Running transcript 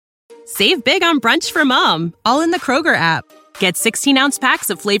Save big on brunch for mom, all in the Kroger app. Get 16-ounce packs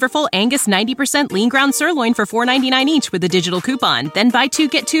of flavorful Angus 90% lean ground sirloin for $4.99 each with a digital coupon. Then buy 2,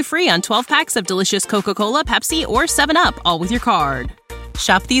 get 2 free on 12 packs of delicious Coca-Cola, Pepsi, or 7-Up, all with your card.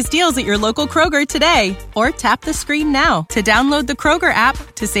 Shop these deals at your local Kroger today, or tap the screen now to download the Kroger app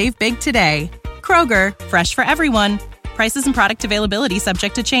to save big today. Kroger, fresh for everyone. Prices and product availability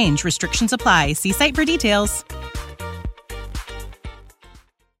subject to change. Restrictions apply. See site for details.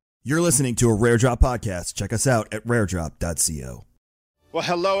 You're listening to a Rare Drop podcast. Check us out at raredrop.co. Well,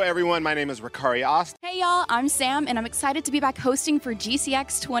 hello, everyone. My name is Ricari Ost. Hey, y'all. I'm Sam, and I'm excited to be back hosting for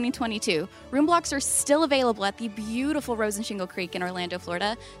GCX 2022. Room blocks are still available at the beautiful Rose and Shingle Creek in Orlando,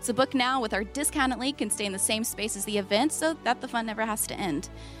 Florida. So book now with our discounted link and stay in the same space as the event so that the fun never has to end.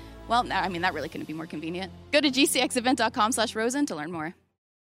 Well, I mean, that really couldn't be more convenient. Go to gcxevent.com/Rosen to learn more.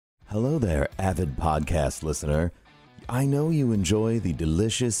 Hello there, avid podcast listener. I know you enjoy the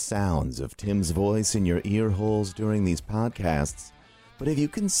delicious sounds of Tim's voice in your ear holes during these podcasts, but have you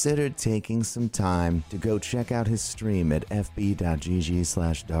considered taking some time to go check out his stream at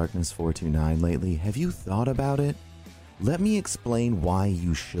fb.gg/darkness429 lately? Have you thought about it? Let me explain why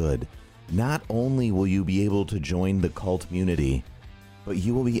you should. Not only will you be able to join the cult community, but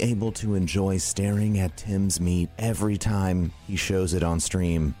you will be able to enjoy staring at Tim's meat every time he shows it on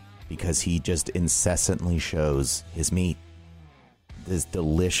stream, because he just incessantly shows his meat. This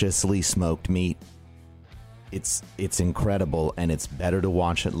deliciously smoked meat. It's incredible, and it's better to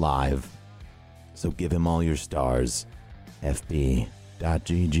watch it live. So give him all your stars.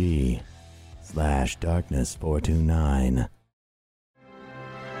 fb.gg/darkness429.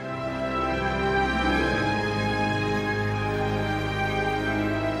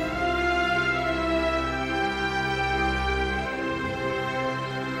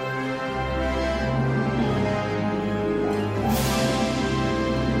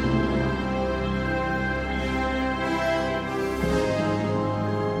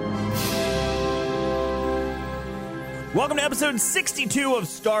 Welcome to episode 62 of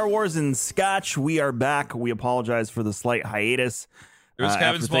Star Wars and Scotch. We are back. We apologize for the slight hiatus. It was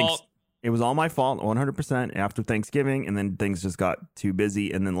Kevin's fault. It was all my fault, 100%, after Thanksgiving, and then things just got too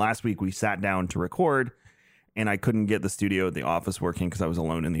busy. And then last week we sat down to record, and I couldn't get the studio at the office working because I was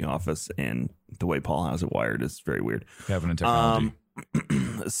alone in the office, and the way Paul has it wired is very weird. Kevin and technology.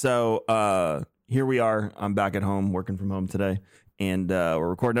 So here we are. I'm back at home, working from home today, and we're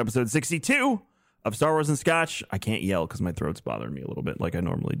recording episode 62 of Star Wars and Scotch. I can't yell because my throat's bothering me a little bit like I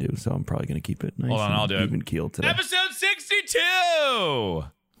normally do, so I'm probably going to keep it nice. Hold on, I'll do it. Even keel today. Episode 62!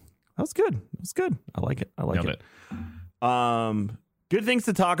 That was good. That was good. I like it. I like Nailed it. Good things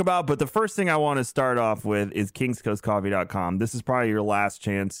to talk about, but the first thing I want to start off with is kingscoastcoffee.com. This is probably your last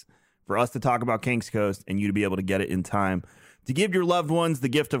chance for us to talk about Kings Coast and you to be able to get it in time to give your loved ones the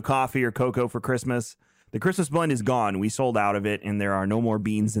gift of coffee or cocoa for Christmas. The Christmas blend is gone. We sold out of it, and there are no more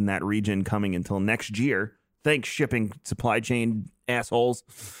beans in that region coming until next year. Thanks, shipping supply chain assholes.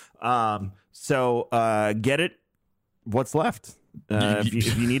 So get it. What's left?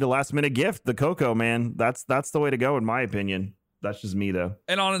 If you need a last minute gift, the cocoa, man, that's the way to go, in my opinion. That's just me, though.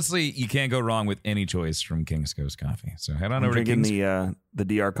 And honestly, you can't go wrong with any choice from King's Coast Coffee. So head on over to King's. The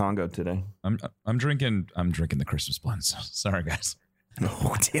DR Congo today. I'm drinking the Christmas blends. Sorry, guys.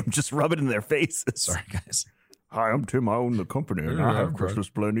 Oh, damn, just rub it in their faces. Sorry, guys. Hi, I'm Tim. I own the company, and I have Christmas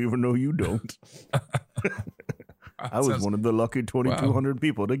blend, even though you don't. I was one of the lucky 2,200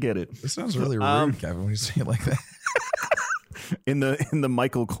 people to get it. This sounds really rude, Kevin, when you say it like that. in the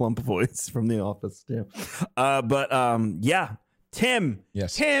Michael Klump voice from The Office. Yeah. Yeah. Tim.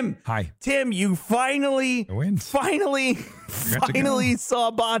 Yes. Tim. Hi. Tim, you finally saw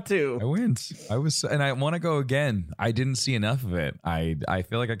Batu. I went. And I want to go again. I didn't see enough of it. I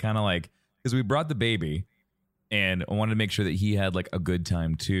feel like I kind of because we brought the baby, and I wanted to make sure that he had a good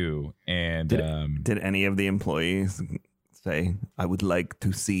time too. And did any of the employees say, I would like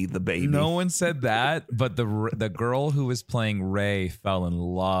to see the baby? No one said that, but the girl who was playing Rey fell in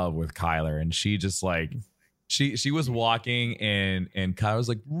love with Kyler, and she just she was walking, and Kyler was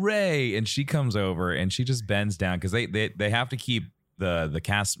like, Rey, and she comes over and she just bends down because they have to keep the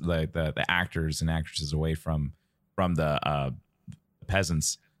cast, the actors and actresses away from the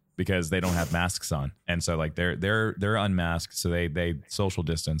peasants because they don't have masks on, and so they're unmasked, so they social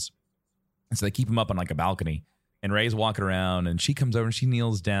distance, and so they keep them up on a balcony. And Rey's walking around, and she comes over and she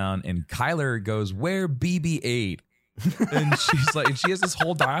kneels down, and Kyler goes, "Where BB-8?" And she's and she has this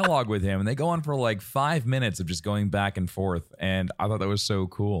whole dialogue with him, and they go on for 5 minutes of just going back and forth. And I thought that was so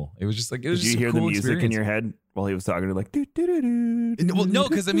cool. It was just it was. Did you hear the music in your head while he was talking to do do do do? Well, no,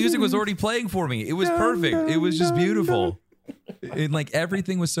 because the music was already playing for me. It was perfect. It was just beautiful. And like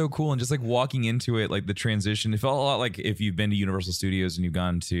everything was so cool, and just like walking into it, like the transition, it felt a lot like if you've been to Universal Studios and you've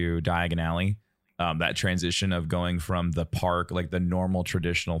gone to Diagon Alley, that transition of going from the park, like the normal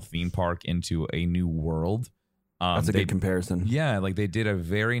traditional theme park, into a new world. That's a good comparison. Yeah, like they did a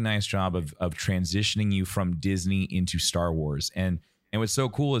very nice job of transitioning you from Disney into Star Wars. And what's so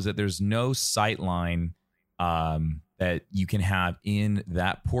cool is that there's no sight line that you can have in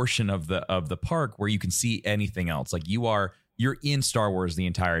that portion of the park where you can see anything else. Like you're in Star Wars the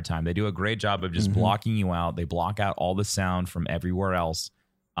entire time. They do a great job of just blocking you out. They block out all the sound from everywhere else.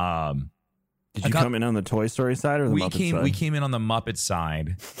 Did you come in on the Toy Story side or the Muppet side? We came in on the Muppet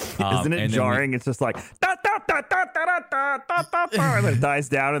side. Isn't it jarring? It's just like da, da, da, da, da, da, da, da, da, and then it dies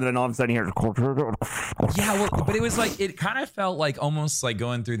down, and then all of a sudden you hear. Yeah, well, but it was like it kind of felt like almost like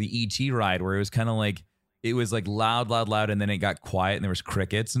going through the ET ride, where it was kind of like it was like loud, and then it got quiet, and there was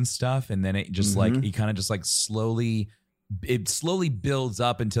crickets and stuff, and then it just like you kind of just like slowly builds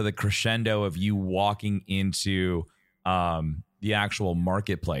up into the crescendo of you walking into the actual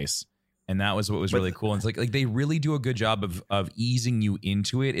marketplace. And that was what was really cool. And it's like they really do a good job of easing you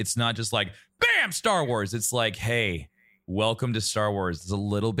into it. It's not just like, bam, Star Wars. It's like, hey, welcome to Star Wars. It's a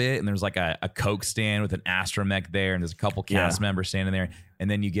little bit. And there's like a Coke stand with an astromech there. And there's a couple cast members standing there.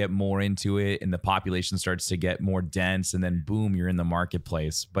 And then you get more into it. And the population starts to get more dense. And then boom, you're in the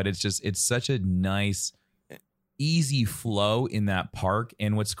marketplace. But it's such a nice, easy flow in that park.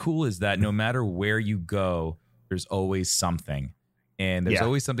 And what's cool is that no matter where you go, there's always something. And there's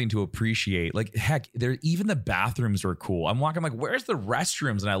always something to appreciate. Like, heck, even the bathrooms were cool. I'm walking, I'm like, where's the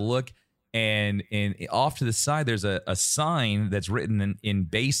restrooms? And I look, and off to the side, there's a sign that's written in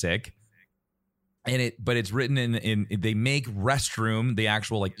basic. But it's written in they make restroom, the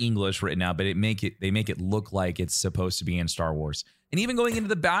actual like English written out, but they make it look like it's supposed to be in Star Wars. And even going into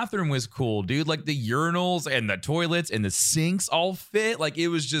the bathroom was cool, dude. Like the urinals and the toilets and the sinks all fit. Like it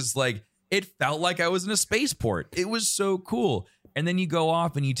was just like, it felt like I was in a spaceport. It was so cool. And then you go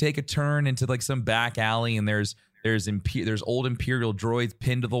off and you take a turn into like some back alley, and there's old Imperial droids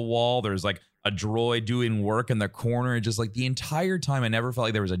pinned to the wall. There's like a droid doing work in the corner. And just like the entire time, I never felt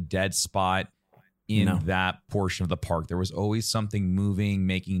like there was a dead spot in that portion of the park. There was always something moving,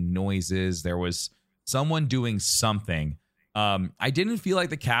 making noises. There was someone doing something. I didn't feel like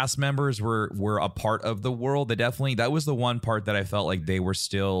the cast members were a part of the world. That was the one part that I felt like they were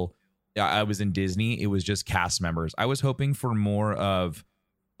still. I was in Disney. It was just cast members. I was hoping for more of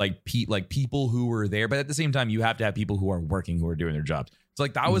like people who were there, but at the same time, you have to have people who are working, who are doing their jobs. So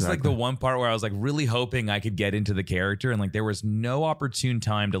like that was like the one part where I was like really hoping I could get into the character, and like there was no opportune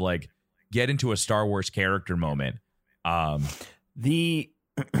time to like get into a Star Wars character moment. First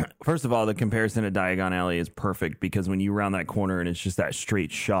of all, the comparison to Diagon Alley is perfect, because when you round that corner and it's just that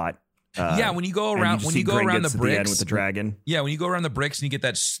straight shot. When you go around the bricks with the dragon. Yeah, when you go around the bricks and you get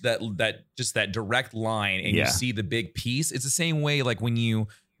that direct line and you see the big piece. It's the same way like when you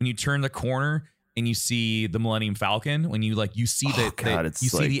turn the corner and you see the Millennium Falcon, when you see see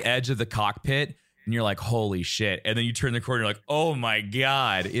the edge of the cockpit and you're like, holy shit. And then you turn the corner, you're like, oh my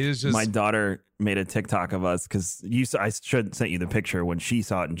God. It is just. My daughter made a TikTok of us, because I should have sent you the picture when she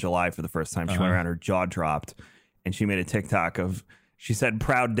saw it in July for the first time. She went around, her jaw dropped, and she made a TikTok of. She said,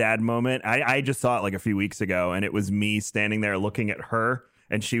 proud dad moment. I just saw it like a few weeks ago, and it was me standing there looking at her,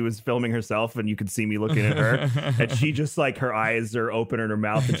 and she was filming herself, and you could see me looking at her. And she just like, her eyes are open in her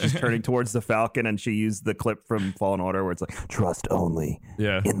mouth, and she's turning towards the Falcon, and she used the clip from Fallen Order where it's like, trust only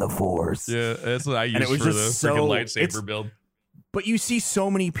in the Force. Yeah, that's what I used for the freaking lightsaber build. But you see so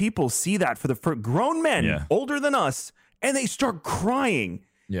many people see that for grown men older than us, and they start crying.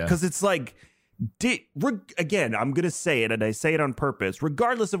 Yeah. Because it's like... Again, I'm going to say it, and I say it on purpose.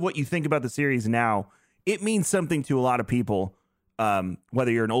 Regardless of what you think about the series now, it means something to a lot of people, whether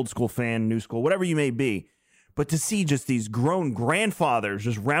you're an old school fan, new school, whatever you may be. But to see just these grown grandfathers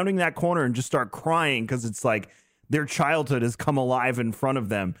just rounding that corner and just start crying because it's like their childhood has come alive in front of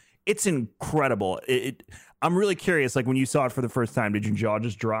them, it's incredible. I'm really curious, like when you saw it for the first time, did your jaw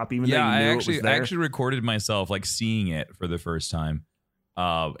just drop even though you knew it was there? I actually recorded myself like seeing it for the first time.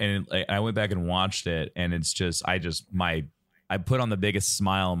 And I went back and watched it, and it's just, I put on the biggest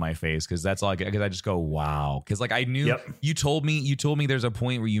smile on my face, because that's all because I just go, wow. Because like I knew you told me there's a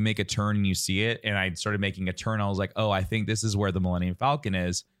point where you make a turn and you see it, and I started making a turn. I was like, oh, I think this is where the Millennium Falcon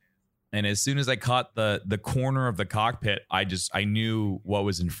is. And as soon as I caught the corner of the cockpit, I knew what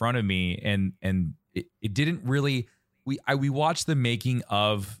was in front of me, and it didn't really. We watched the making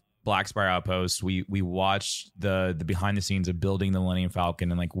of Black Spire Outpost. We watched the behind the scenes of building the Millennium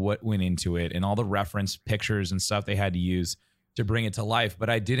Falcon and like what went into it and all the reference pictures and stuff they had to use. to bring it to life, but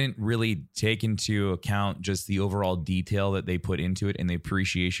I didn't really take into account just the overall detail that they put into it and the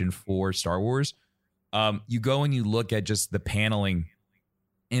appreciation for Star Wars. You go and you look at just the paneling,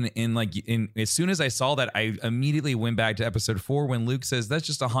 and as soon as I saw that, I immediately went back to episode 4 when Luke says that's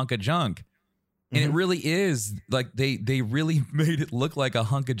just a hunk of junk. And it really is. Like they really made it look like a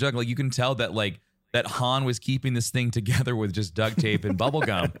hunk of junk. Like you can tell that that Han was keeping this thing together with just duct tape and bubble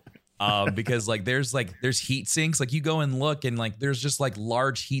gum. Because there's heat sinks. Like you go and look, and like there's just like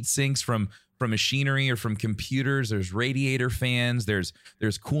large heat sinks from machinery or from computers. There's radiator fans. There's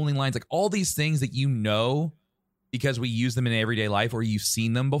cooling lines. Like all these things that because we use them in everyday life or you've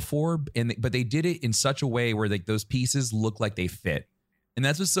seen them before. But they did it in such a way where like those pieces look like they fit. And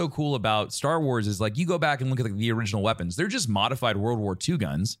that's what's so cool about Star Wars is like you go back and look at the original weapons. They're just modified World War II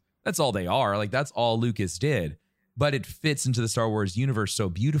guns. That's all they are. Like that's all Lucas did. But it fits into the Star Wars universe so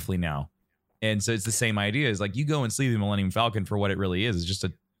beautifully now. And so it's the same idea. Is like you go and see the Millennium Falcon for what it really is. It's just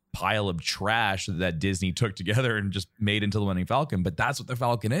a pile of trash that Disney took together and just made into the Millennium Falcon. But that's what the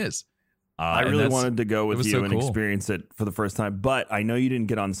Falcon is. I really wanted to go with you and cool. experience it for the first time. But I know you didn't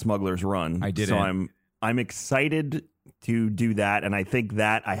get on Smuggler's Run. I didn't. So I'm excited to do that. And I think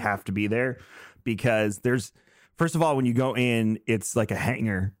that I have to be there because first of all, when you go in, it's like a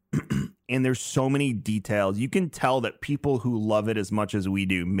hangar. And there's so many details. You can tell that people who love it as much as we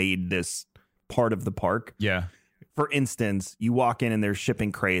do made this part of the park. Yeah. For instance, you walk in and there's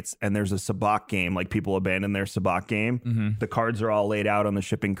shipping crates and there's a sabacc game. Like people abandon their sabacc game. Mm-hmm. The cards are all laid out on the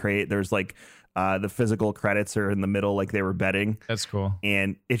shipping crate. There's like the physical credits are in the middle like they were betting. That's cool.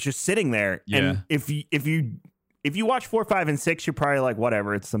 And it's just sitting there. Yeah. And if you watch 4, 5, and 6, you're probably like,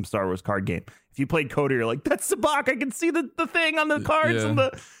 whatever, it's some Star Wars card game. If you played Coda, you're like, that's sabacc. I can see the thing on the cards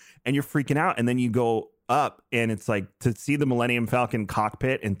and you're freaking out. And then you go up and it's like to see the Millennium Falcon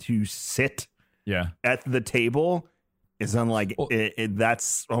cockpit and to sit at the table is unlike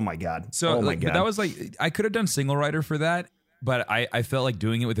that's, oh my God. So but that was like, I could have done single rider for that, but I felt like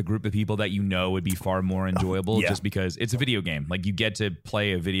doing it with a group of people that would be far more enjoyable just because it's a video game. Like you get to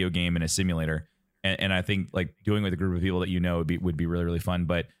play a video game in a simulator. And I think like doing it with a group of people that would be really, really fun.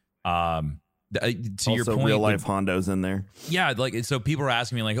 But to your point, real life Hondo's in there. Yeah, like so people are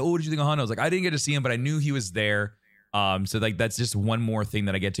asking me like, "Oh, what did you think of Hondo?" I was like, I didn't get to see him, but I knew he was there. So like that's just one more thing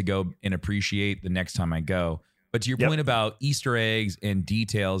that I get to go and appreciate the next time I go. But to your point about Easter eggs and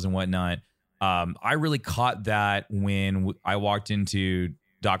details and whatnot, I really caught that when I walked into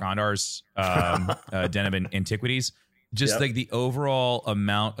Doc Ondar's Den of Antiquities. Just like the overall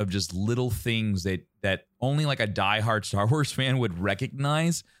amount of just little things that only like a diehard Star Wars fan would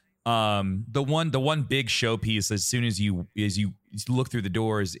recognize. The one big showpiece as soon as you look through the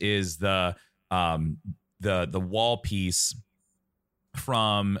doors is the wall piece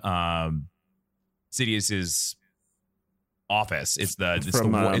from Sidious's office. It's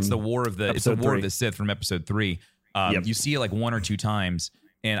the War of the Sith from episode 3. You see it like 1 or 2 times.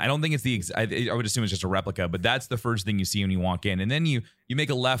 And I don't think it's I would assume it's just a replica, but that's the first thing you see when you walk in. And then you make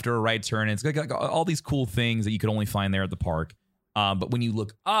a left or a right turn. And it's like all these cool things that you could only find there at the park. But when you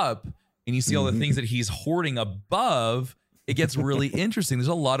look up and you see all the things that he's hoarding above, it gets really interesting. There's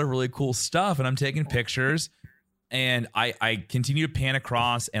a lot of really cool stuff. And I'm taking pictures and I continue to pan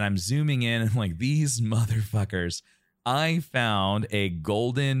across and I'm zooming in and like these motherfuckers. I found a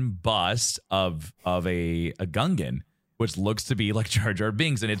golden bust of a Gungan, which looks to be like Jar Jar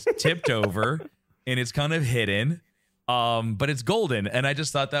Binks, and it's tipped over and it's kind of hidden, but it's golden. And I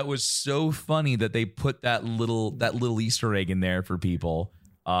just thought that was so funny that they put that little Easter egg in there for people.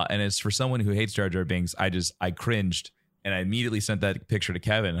 And it's for someone who hates Jar Jar Binks, I cringed and I immediately sent that picture to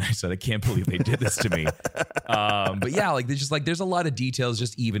Kevin. And I said, I can't believe they did this to me. But yeah, like there's a lot of details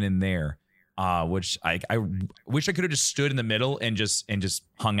just even in there, which I wish I could have just stood in the middle and just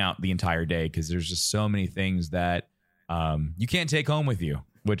hung out the entire day because there's just so many things that. You can't take home with you,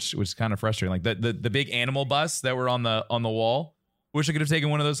 which was kind of frustrating. Like the big animal bus that were on the wall. Wish I could have taken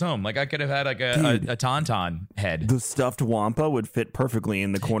one of those home. Like I could have had like a tauntaun head. The stuffed Wampa would fit perfectly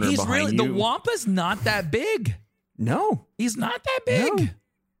in the corner behind you. The Wampa's not that big. No, he's not that big. No.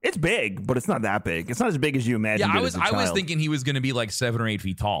 It's big, but it's not that big. It's not as big as you imagined. Yeah, I was thinking he was going to be like 7 or 8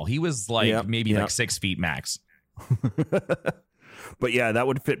 feet tall. He was like maybe like 6 feet max. But yeah, that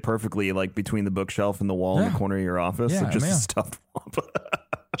would fit perfectly, like between the bookshelf and the wall in the corner of your office. Yeah, just a stuffed Wampa.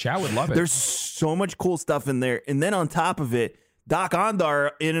 Chad would love it. There's so much cool stuff in there, and then on top of it, Doc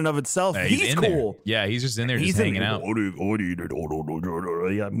Ondar, in and of itself, he's cool. There. Yeah, he's just in there, just hanging out.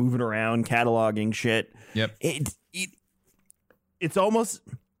 Yeah, moving around, cataloging shit. Yep. It's almost.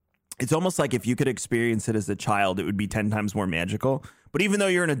 it's almost like if you could experience it as a child, it would be 10 times more magical. But even though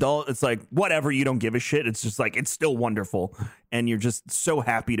you're an adult, it's like, whatever, you don't give a shit. It's just like, it's still wonderful. And you're just so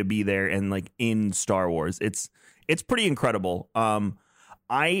happy to be there and like in Star Wars. It's pretty incredible. When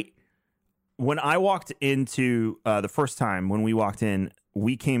I walked into the first time when we walked in,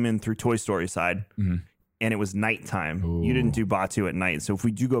 we came in through Toy Story side. Mm-hmm. And it was nighttime. Ooh. You didn't do Batuu at night. So if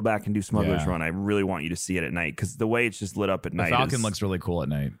we do go back and do Smuggler's Run, I really want you to see it at night because the way it's just lit up at night. The Falcon looks really cool at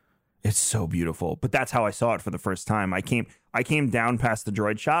night. It's so beautiful. But that's how I saw it for the first time. I came down past the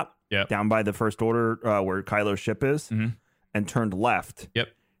droid shop, down by the First Order where Kylo's ship is, and turned left. Yep.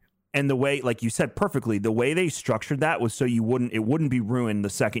 And the way, like you said perfectly, the way they structured that was so it wouldn't be ruined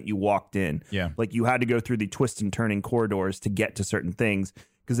the second you walked in. Yeah. Like you had to go through the twist and turning corridors to get to certain things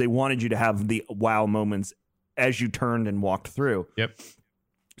because they wanted you to have the wow moments as you turned and walked through. Yep.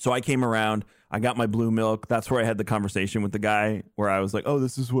 So I came around, I got my blue milk. That's where I had the conversation with the guy where I was like, oh,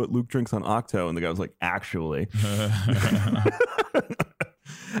 this is what Luke drinks on Octo. And the guy was like, actually.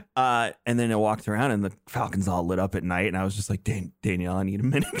 And then I walked around and the Falcon's all lit up at night. And I was just like, Danielle, I need a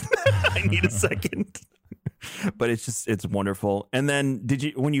minute. I need a second. But it's wonderful. And then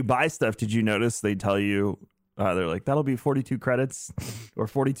when you buy stuff, did you notice they tell you, they're like, that'll be 42 credits or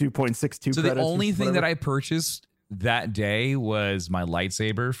 42.62 credits. So the only thing that I purchased that day was my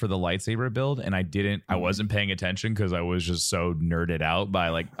lightsaber for the lightsaber build. And I wasn't paying attention because I was just so nerded out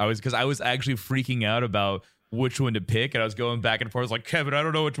by I was actually freaking out about which one to pick. And I was going back and forth. I was like, Kevin, I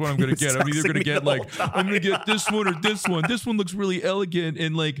don't know which one I'm going to get. I'm either going to get I'm going to get this one or this one. This one looks really elegant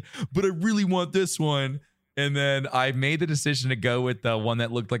and but I really want this one. And then I made the decision to go with the one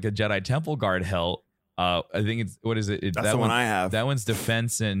that looked like a Jedi Temple Guard hilt. I think what is it? That's the one I have. That one's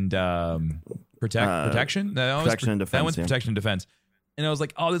defense and protection. Protection and defense. That one's protection and defense. And I was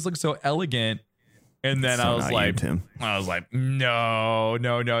like, oh, this looks so elegant. And then I was like, no.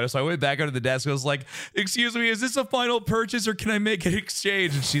 So I went back under the desk. I was like, excuse me, is this a final purchase or can I make an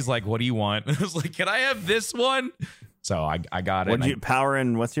exchange? And she's like, what do you want? And I was like, can I have this one? So I got it. Power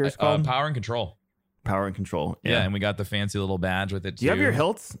and what's yours called? Power and Control. Power and Control. Yeah, and we got the fancy little badge with it too. Do you have your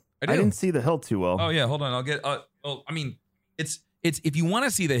hilts? I didn't see the hilt too well. Oh yeah, hold on. I'll get. It's if you want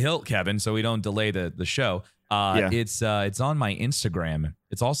to see the hilt, Kevin, so we don't delay the show. It's on my Instagram.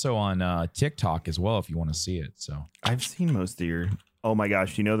 It's also on TikTok as well if you want to see it. So I've seen most of your. Oh my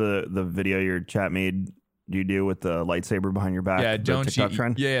gosh, you know the video your chat made you do with the lightsaber behind your back? Yeah, don't you?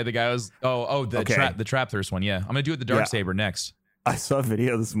 Yeah, the guy was. The trap thurst one. Yeah, I'm gonna do it the dark saber next. I saw a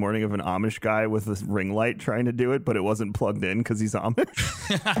video this morning of an Amish guy with a ring light trying to do it, but it wasn't plugged in because he's Amish.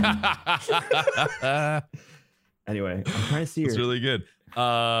 Anyway, I'm trying to see. It's really good.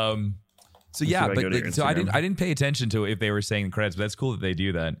 I didn't pay attention to it if they were saying the credits, but that's cool that they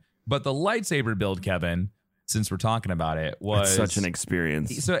do that. But the lightsaber build, Kevin, since we're talking about it, was it's such an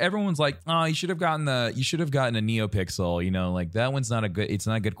experience. So everyone's like, oh, you should have gotten a NeoPixel. You know, like that one's it's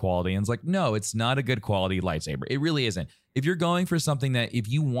not good quality. And it's like, no, it's not a good quality lightsaber. It really isn't. If you're going for something if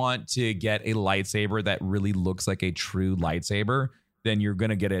you want to get a lightsaber that really looks like a true lightsaber, then you're going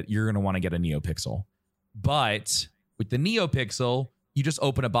to want to get a NeoPixel. But with the NeoPixel, you just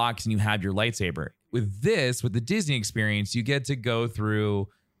open a box and you have your lightsaber. With the Disney experience, you get to go through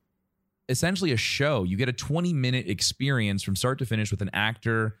essentially a show. You get a 20-minute experience from start to finish with an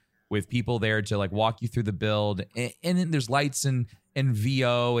actor, with people there to walk you through the build. And then there's lights and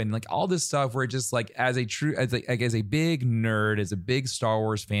VO and all this stuff where just as a big nerd, as a big Star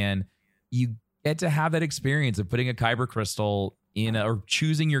Wars fan, you get to have that experience of putting a kyber crystal or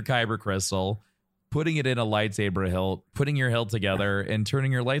choosing your kyber crystal, putting it in a lightsaber hilt, putting your hilt together and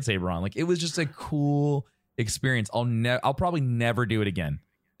turning your lightsaber on. It was just a cool experience. I'll probably never do it again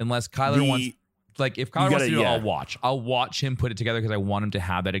unless Kyler wants. If Kyler wants to do it, I'll watch him put it together because I want him to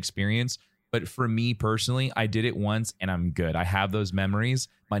have that experience. But for me personally, I did it once and I'm good. I have those memories.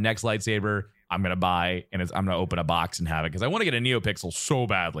 My next lightsaber I'm gonna buy and I'm gonna open a box and have it because I want to get a NeoPixel so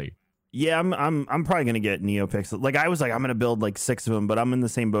badly. Yeah, I'm probably gonna get NeoPixel. I was like, I'm gonna build 6 of them, but I'm in the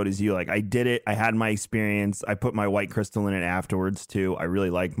same boat as you. I did it. I had my experience. I put my white crystal in it afterwards too. I really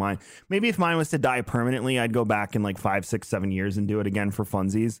like mine. Maybe if mine was to die permanently, I'd go back in 5, 6, 7 years and do it again for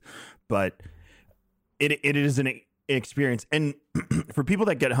funsies. But it is an experience. And for people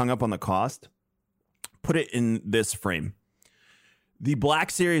that get hung up on the cost, put it in this frame. The Black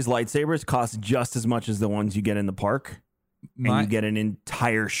Series lightsabers cost just as much as the ones you get in the park. And you get an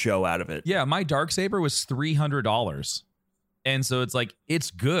entire show out of it. Yeah, my Darksaber was $300. And so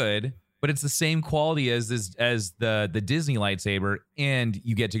it's good, but it's the same quality as the Disney lightsaber, and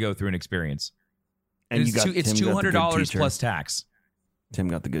you get to go through an experience. And it's $200 plus tax. Tim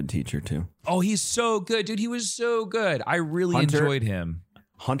got the good teacher too. Oh, he's so good, dude. He was so good. I really enjoyed him.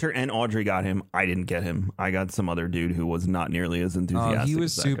 Hunter and Audrey got him. I didn't get him. I got some other dude who was not nearly as enthusiastic. He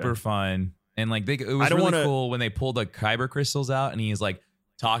was as that super guy. fun. And like it was really cool when they pulled the kyber crystals out and he's like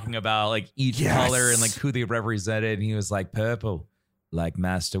talking about like each color and like who they represented. And he was like purple, like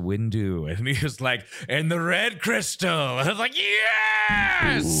Master Windu. And he was like, and the red crystal. I was like,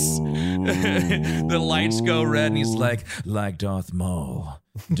 yes! The lights go red and he's like Darth Maul,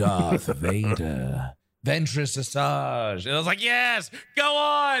 Darth Vader, Ventress Asajj. And I was like, yes, go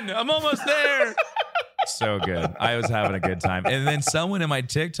on. I'm almost there. So good. I was having a good time. And then someone in my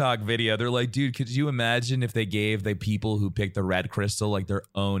TikTok video, they're like, dude, could you imagine if they gave the people who picked the red crystal like their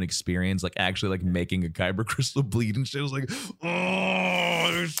own experience, like actually like making a kyber crystal bleed and shit? I was like,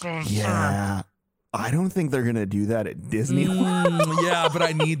 oh, so yeah. I don't think they're gonna do that at Disney. Yeah, but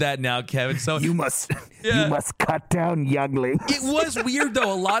I need that now, Kevin. So you must cut down younglings. It was weird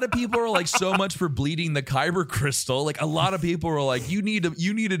though. A lot of people were like, so much for bleeding the kyber crystal. Like a lot of people were like, you needed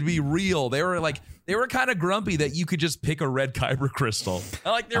to be real. They were kind of grumpy that you could just pick a red kyber crystal.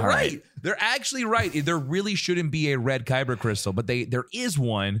 I'm like, they're right. They're actually right. There really shouldn't be a red kyber crystal, but there is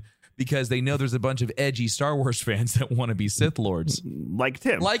one because they know there's a bunch of edgy Star Wars fans that want to be Sith Lords. Like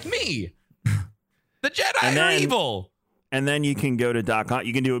Tim. Like me. The Jedi are evil. And then you can go to .com.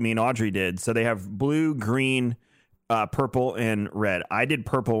 You can do what me and Audrey did. So they have blue, green, purple, and red. I did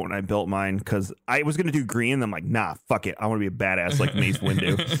purple when I built mine because I was going to do green. And I'm like, nah, fuck it. I want to be a badass like Mace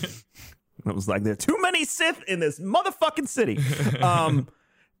Windu. I was like, there are too many Sith in this motherfucking city.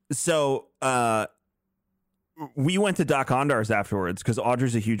 So we went to Doc Ondar's afterwards because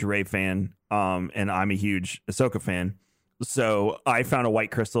Audrey's a huge Rey fan, and I'm a huge Ahsoka fan. So I found a white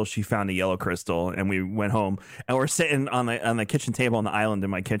crystal. She found a yellow crystal, and we went home. And we're sitting on the kitchen table on the island in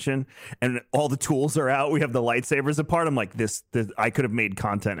my kitchen, and all the tools are out. We have the lightsabers apart. I'm like, this I could have made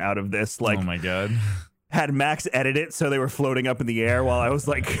content out of this. Like, oh my god. Had Max edit it so they were floating up in the air while I was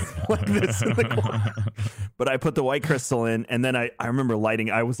like this in the corner. But I put the white crystal in, and then I remember lighting.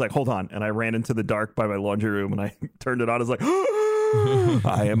 I was like, hold on, and I ran into the dark by my laundry room, and I turned it on. I was like,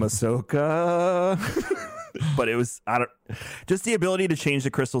 I am Ahsoka. But it was just the ability to change the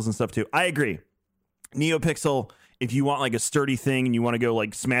crystals and stuff too. I agree. NeoPixel, if you want like a sturdy thing and you want to go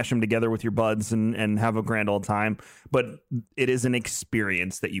like smash them together with your buds and have a grand old time, but it is an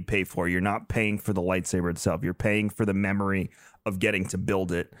experience that you pay for. You're not paying for the lightsaber itself. You're paying for the memory of getting to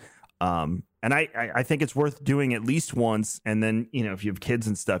build it. And I think it's worth doing at least once. And then, you know, if you have kids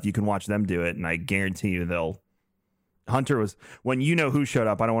and stuff, you can watch them do it. And I guarantee you Hunter was, when you know who showed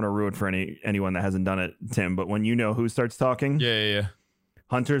up, I don't want to ruin for anyone that hasn't done it, Tim, but when you know who starts talking, yeah.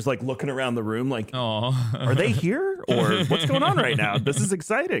 Hunter's like looking around the room like, oh, are they here or what's going on right now? This is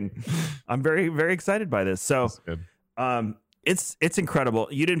exciting. I'm very, very excited by this. So it's incredible.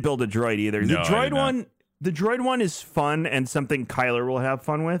 You didn't build a droid either. No, The droid one is fun and something Kyler will have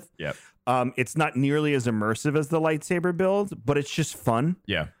fun with. Yep. It's not nearly as immersive as the lightsaber build, but it's just fun.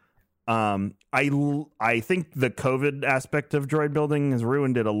 Yeah. I think the COVID aspect of droid building has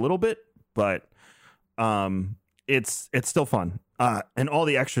ruined it a little bit, but it's still fun. And all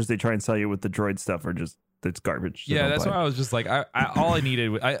the extras they try and sell you with the droid stuff are just, it's garbage. So yeah, that's why I was just like, all I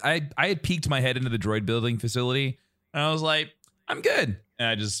needed, I had peeked my head into the droid building facility, and I was like, I'm good, and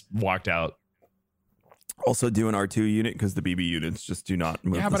I just walked out. Also do an R2 unit because the BB units just do not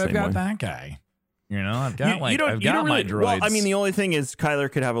move. Yeah, the but same I've got way. that guy. You know, I've got my really, droids. Well, I mean, the only thing is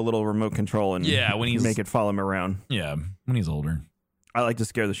Kyler could have a little remote control and when he's make it follow him around. Yeah, when he's older. I like to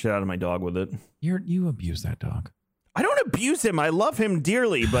scare the shit out of my dog with it. You abuse that dog. I don't abuse him. I love him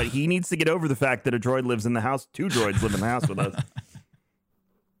dearly, but he needs to get over the fact that a droid lives in the house. 2 droids live in the house with us.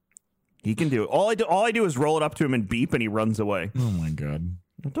 He can do it. All I do is roll it up to him and beep, and he runs away. Oh my god.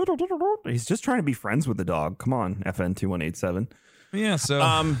 He's just trying to be friends with the dog. Come on, FN 2187. Yeah. So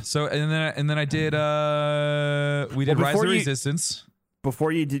and then I did. We did Rise of the Resistance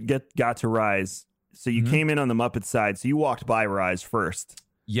before you got to Rise. So you came in on the Muppet side. So you walked by Rise first.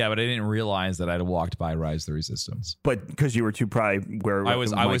 Yeah, but I didn't realize that I'd walked by Rise of the Resistance. But because you were too probably where I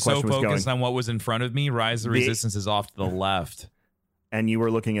was so focused on what was in front of me. Rise of the Resistance is off to the left. And you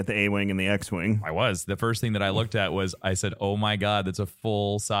were looking at the A-Wing and the X-Wing. I was. The first thing that I looked at was, I said, oh my God, that's a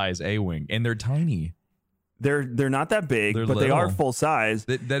full-size A-Wing. And they're tiny. They're not that big, but they are full size.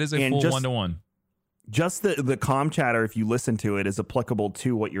 That is a full 1-to-1. Just the comm chatter, if you listen to it, is applicable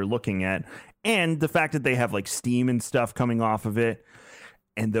to what you're looking at. And the fact that they have like steam and stuff coming off of it.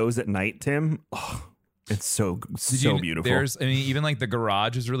 And those at night, Tim, it's so beautiful. Even like the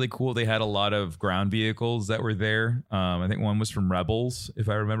garage is really cool. They had a lot of ground vehicles that were there. I think one was from Rebels, if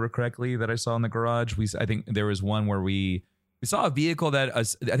I remember correctly, that I saw in the garage. I think there was one where we saw a vehicle that I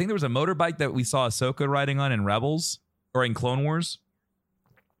think there was a motorbike that we saw Ahsoka riding on in Rebels or in Clone Wars.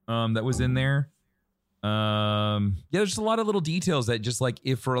 that was in there. Yeah, there's just a lot of little details that just like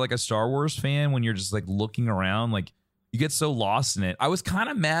if for like a Star Wars fan, when you're just like looking around, like you get so lost in it. I was kind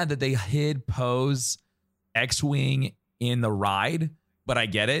of mad that they hid Poe's X-Wing in the ride, but I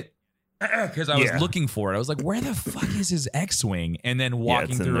get it because I was looking for it. I was like, where the fuck is his X-Wing? And then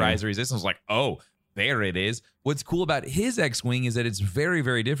walking through Rise of Resistance, I was like, oh, there it is. What's cool about his X-Wing is that it's very,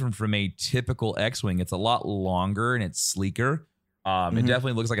 very different from a typical X-Wing. It's a lot longer and it's sleeker. It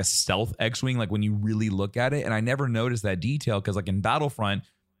definitely looks like a stealth X-Wing, like when you really look at it. And I never noticed that detail because, like in Battlefront,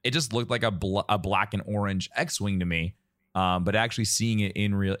 it just looked like a black and orange X-Wing to me. But actually seeing it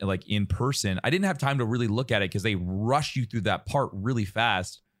in real, like in person, I didn't have time to really look at it because they rush you through that part really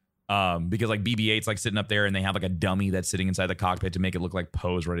fast. Because like BB-8's like sitting up there and they have like a dummy that's sitting inside the cockpit to make it look like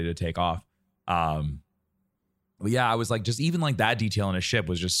Poe's ready to take off. But yeah, I was like, just even like that detail in a ship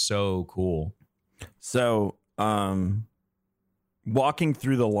was just so cool. So, walking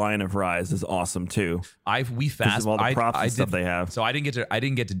through the line of Rise is awesome too. We fast all the props and stuff they have. So I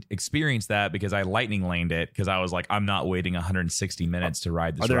didn't get to experience that because I lightning laned it because I was like, I'm not waiting 160 minutes to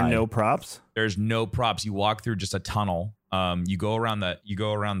ride this. Are there ride. no props? There's no props. You walk through just a tunnel. You go around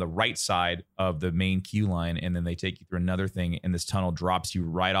the right side of the main queue line, and then they take you through another thing, and this tunnel drops you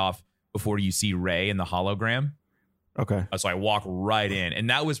right off before you see Rey in the hologram. Okay. So I walk right in, and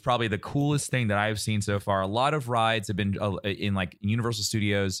that was probably the coolest thing that I've seen so far. A lot of rides have been in like Universal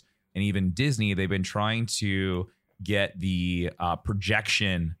Studios and even Disney. They've been trying to get the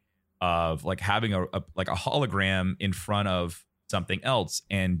projection of like having a hologram in front of something else,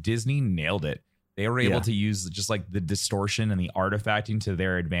 and Disney nailed it. They were able to use just like the distortion and the artifacting to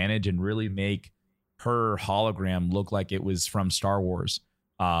their advantage and really make her hologram look like it was from Star Wars.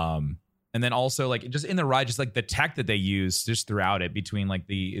 And then also like just in the ride, just like the tech that they use just throughout it between like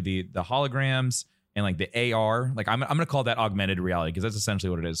the holograms and like the AR, like I'm going to call that augmented reality because that's essentially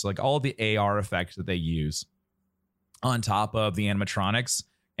what it is. So like all the AR effects that they use on top of the animatronics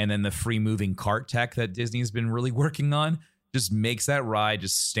and then the free moving cart tech that Disney's been really working on just makes that ride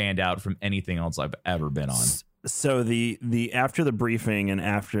just stand out from anything else I've ever been on. So the after the briefing and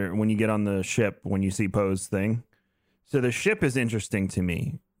after when you get on the ship, when you see Poe's thing, so the ship is interesting to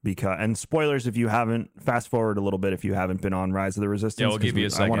me because, and spoilers if you haven't, fast forward a little bit if you haven't been on Rise of the Resistance. Yeah, we'll give you a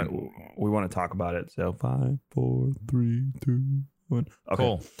second. We want to talk about it. So 5, 4, 3, 2, 1. Okay.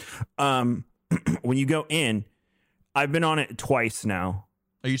 Cool. When you go in, I've been on it twice now.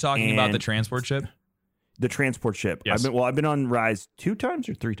 Are you talking about the transport ship? The transport ship. Yes. I've been on Rise 2 times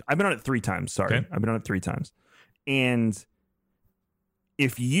or 3. I've been on it 3 times. Sorry. Okay. I've been on it 3 times. And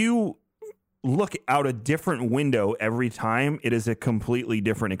if you look out a different window every time, it is a completely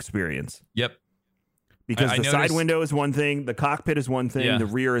different experience. Yep. Because I the noticed, side window is one thing, the cockpit is one thing, the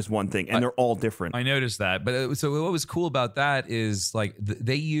rear is one thing, and they're all different. I noticed that. But so what was cool about that is like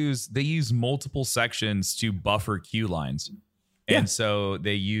they use multiple sections to buffer queue lines. And so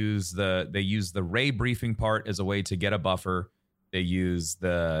they use the Rey briefing part as a way to get a buffer. They use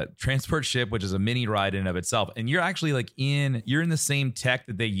the transport ship, which is a mini ride in and of itself. And you're actually like you're in the same tech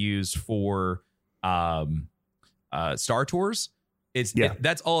that they use for Star Tours.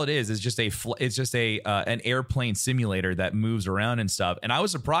 That's all it is. It's just an airplane simulator that moves around and stuff. And I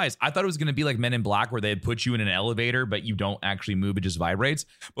was surprised. I thought it was going to be like Men in Black where they'd put you in an elevator, but you don't actually move. It just vibrates.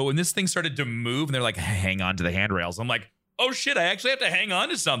 But when this thing started to move and they're like, hang on to the handrails, I'm like, oh shit, I actually have to hang on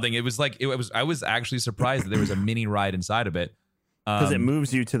to something. It was like, I was actually surprised that there was a mini ride inside of it. Because it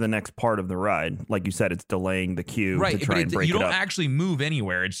moves you to the next part of the ride. Like you said, it's delaying the queue to try and break it up. You don't actually move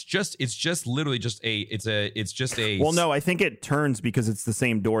anywhere. It's just literally just a. Well, no, I think it turns because it's the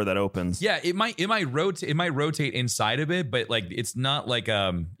same door that opens. Yeah, it might rotate inside of it, but like it's not like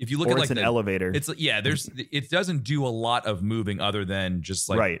if you look or at like it's an elevator. It's it doesn't do a lot of moving other than just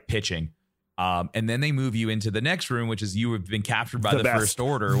like pitching. And then they move you into the next room, which is you have been captured by the First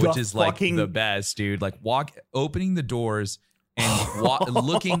Order, which is like the best, dude. Like opening the doors and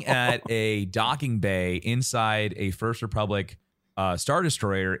looking at a docking bay inside a First Republic Star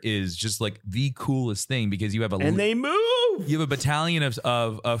Destroyer is just like the coolest thing because you have they move. You have a battalion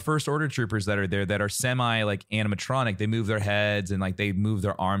of First Order troopers that are there that are semi like animatronic. They move their heads and like they move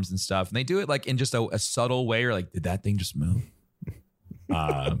their arms and stuff, and they do it like in just a subtle way. Or like, did that thing just move?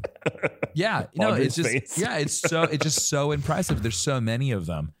 It's just so impressive. There's so many of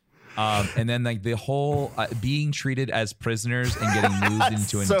them. And then like the whole being treated as prisoners and getting moved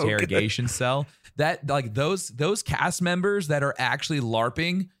into an interrogation cell, that like those cast members that are actually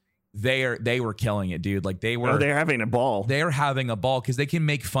LARPing, they were killing it, dude. Like they're having a ball. They're having a ball because they can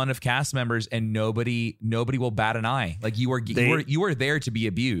make fun of cast members and nobody will bat an eye. Like you are there to be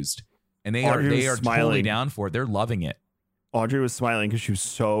abused, and they are totally down for it. They're loving it. Audrey was smiling because she was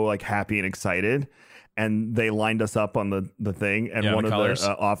so like happy and excited. And they lined us up on the thing. And one of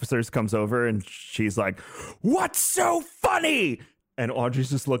the officers comes over and she's like, "What's so funny?" And Audrey's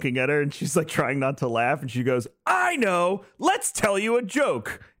just looking at her and she's like trying not to laugh. And she goes, "I know. Let's tell you a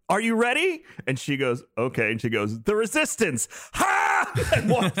joke. Are you ready?" And she goes, "Okay." And she goes, "The Resistance." Ha! And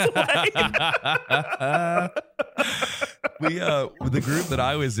walks away. The group that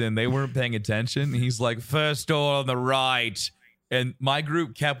I was in, they weren't paying attention. He's like, "First door on the right." And my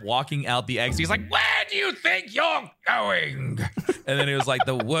group kept walking out the exit. He's like, "Where do you think you're going?" And then it was like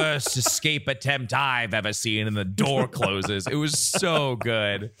the worst escape attempt I've ever seen. And the door closes. It was so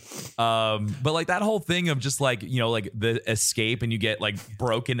good. But like that whole thing of just like, you know, like the escape and you get like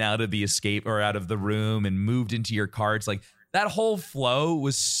broken out of the escape or out of the room and moved into your carts. Like that whole flow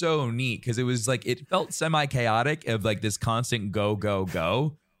was so neat because it was like, it felt semi-chaotic of like this constant go, go,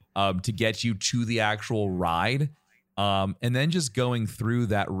 go to get you to the actual ride. And then just going through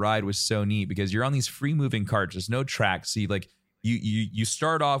that ride was so neat because you're on these free moving carts. There's no tracks. So you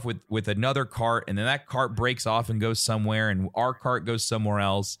start off with another cart and then that cart breaks off and goes somewhere and our cart goes somewhere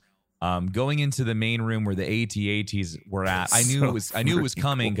else. Going into the main room where the AT-ATs were at, I knew it was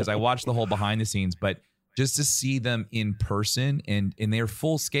coming because I watched the whole behind the scenes, but just to see them in person and in their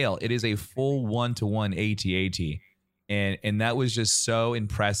full scale, it is a full 1-to-1 AT-AT. And that was just so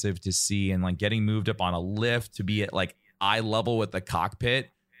impressive to see. And like getting moved up on a lift to be at like eye level with the cockpit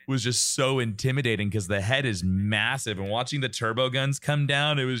was just so intimidating because the head is massive. And watching the turbo guns come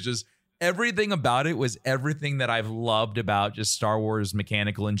down, it was just everything about it was everything that I've loved about just Star Wars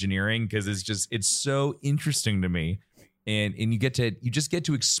mechanical engineering because it's so interesting to me. And you just get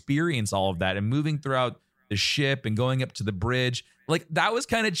to experience all of that and moving throughout the ship and going up to the bridge. Like that was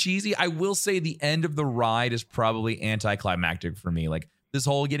kind of cheesy. I will say the end of the ride is probably anticlimactic for me. Like this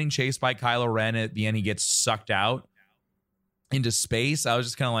whole getting chased by Kylo Ren at the end, he gets sucked out into space. I was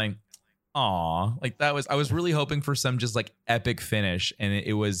just kind of like, aw, like I was really hoping for some just like epic finish. And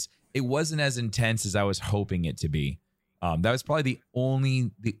it wasn't as intense as I was hoping it to be. That was probably the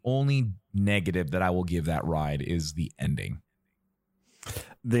only negative that I will give that ride is the ending.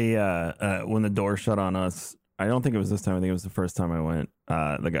 When the door shut on us, I don't think it was this time. I think it was the first time I went.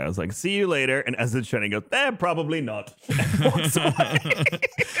 The guy was like, "See you later." And as it's shutting, he goes, probably not. Walks away.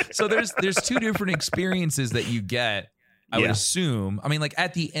 So there's two different experiences that you get. I would assume. I mean, like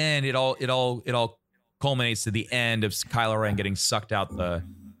at the end, it all culminates to the end of Kylo Ren getting sucked out the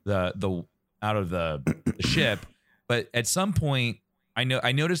out of the ship. But at some point,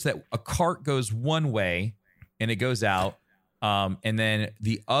 I noticed that a cart goes one way and it goes out, and then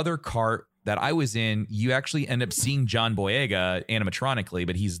the other cart that I was in, you actually end up seeing John Boyega animatronically,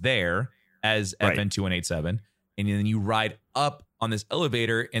 but he's there as FN2187. And then you ride up on this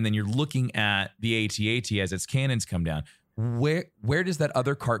elevator and then you're looking at the AT-AT as its cannons come down. Where does that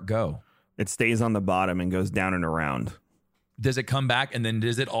other cart go? It stays on the bottom and goes down and around. Does it come back and then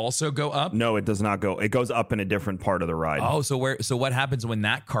does it also go up? No, it does not go. It goes up in a different part of the ride. Oh, so what happens when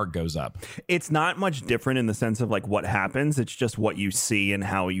that cart goes up? It's not much different in the sense of like what happens. It's just what you see and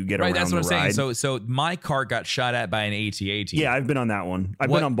how you get around the ride. Right, that's what I'm saying. So my cart got shot at by an AT-AT. Yeah, I've been on that one. I've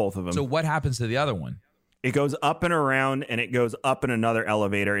been on both of them. So what happens to the other one? It goes up and around and it goes up in another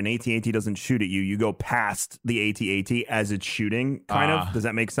elevator and AT-AT doesn't shoot at you. You go past the AT-AT as it's shooting, kind of. Does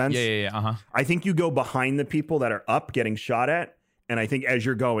that make sense? Yeah. Uh-huh. I think you go behind the people that are up getting shot at. And I think as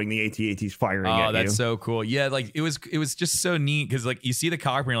you're going, the AT-AT's firing at you. Oh, that's so cool. Yeah, like it was just so neat because like you see the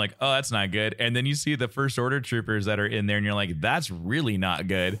cockpit and you're like, oh, that's not good. And then you see the First Order troopers that are in there and you're like, that's really not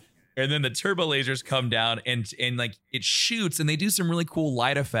good. And then the turbo lasers come down and like it shoots and they do some really cool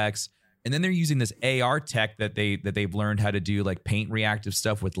light effects. And then they're using this AR tech that they've learned how to do like paint reactive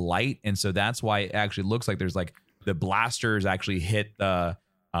stuff with light. And so that's why it actually looks like there's like the blasters actually hit the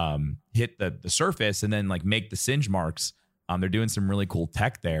surface and then like make the singe marks. They're doing some really cool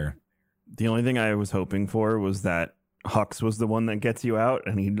tech there. The only thing I was hoping for was that Hux was the one that gets you out,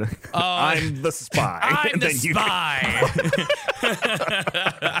 and he'd I'm the spy. I'm the spy.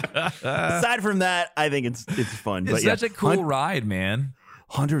 Aside from that, I think it's fun. It's such a cool ride, man.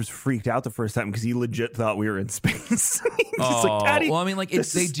 Hunter was freaked out the first time because he legit thought we were in space. Like, Daddy, well, I mean, like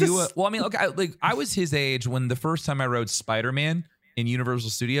I was his age when the first time I rode Spider-Man in Universal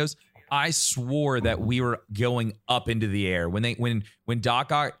Studios. I swore that we were going up into the air when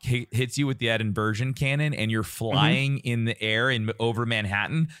Doc Ock hits you with the Ed Inversion cannon and you're flying in the air and over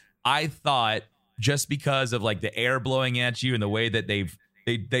Manhattan. I thought just because of like the air blowing at you and the way that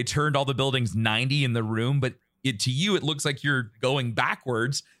they turned all the buildings 90 in the room, but to you it looks like you're going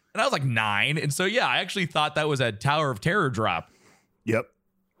backwards. And I was like 9, and so yeah, I actually thought that was a Tower of Terror drop. Yep.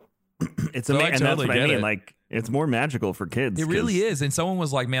 It's So I amazing. And that's totally what I get mean. it. Like, it's more magical for kids. It really is. And someone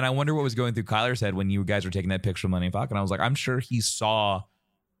was like, man, I wonder what was going through Kyler's head when you guys were taking that picture of Millennium Falcon. I was like, I'm sure he saw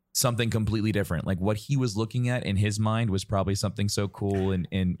something completely different. Like what he was looking at in his mind was probably something so cool and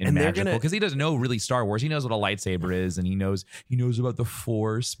magical, because he doesn't know really Star Wars. He knows what a lightsaber is, and he knows about the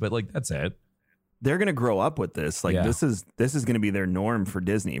Force, but like that's it. They're gonna grow up with this. Like this is gonna be their norm for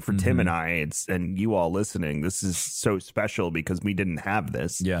Disney. For Tim and I, and you all listening, this is so special because we didn't have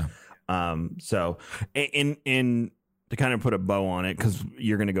this. Yeah. So in to kind of put a bow on it, because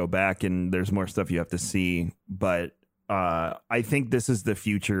you're gonna go back and there's more stuff you have to see, but I think this is the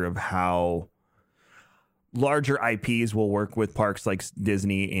future of how larger IPs will work with parks like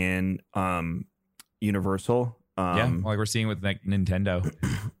Disney and Universal. Like we're seeing with like Nintendo.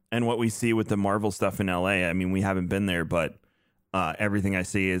 And what we see with the Marvel stuff in LA, I mean, we haven't been there, but everything I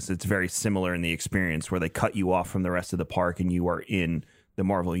see is it's very similar in the experience where they cut you off from the rest of the park and you are in the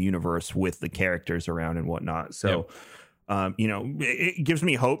Marvel universe with the characters around and whatnot. So, it gives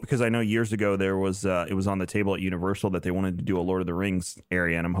me hope, because I know years ago there was it was on the table at Universal that they wanted to do a Lord of the Rings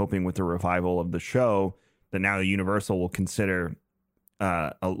area. And I'm hoping with the revival of the show that now Universal will consider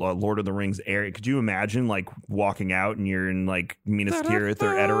a Lord of the Rings area. Could you imagine like walking out and you're in like Minas Tirith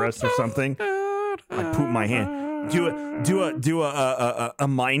or Edoras or something? I poop my hand. Do a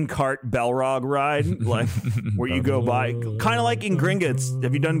minecart Balrog ride, like where you go by, kind of like in Gringotts.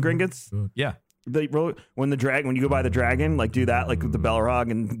 Have you done Gringotts? Yeah. When you go by the dragon, like do that, like with the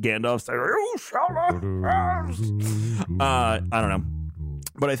Balrog and Gandalf say, I don't know.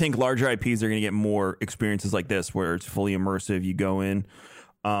 But I think larger IPs are going to get more experiences like this, where it's fully immersive. You go in.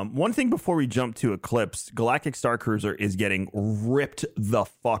 One thing before we jump to Eclipse, Galactic Star Cruiser is getting ripped the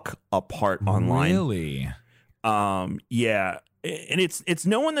fuck apart online. Really? Yeah. And it's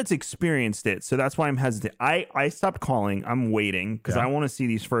no one that's experienced it, so that's why I'm hesitant. I stopped calling. I'm waiting because I want to see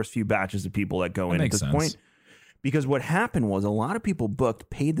these first few batches of people that go in at this point. Because what happened was a lot of people booked,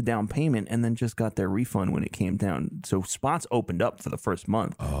 paid the down payment, and then just got their refund when it came down. So spots opened up for the first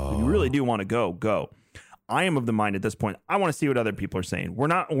month. If you really do want to go. I am of the mind at this point, I want to see what other people are saying. We're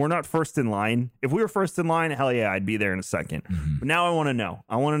not first in line. If we were first in line, hell yeah, I'd be there in a second. But now I want to know.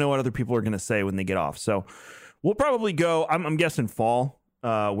 I want to know what other people are going to say when they get off. So we'll probably go, I'm guessing fall,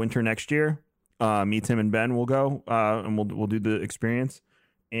 winter next year. Me, Tim, and Ben will go, and we'll do the experience.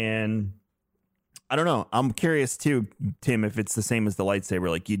 And I don't know. I'm curious too, Tim, if it's the same as the lightsaber,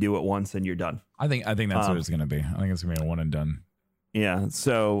 like you do it once and you're done. I think that's what it's going to be. I think it's going to be a one and done. Yeah.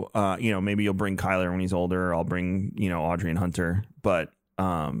 So, maybe you'll bring Kyler when he's older. I'll bring, Audrey and Hunter, but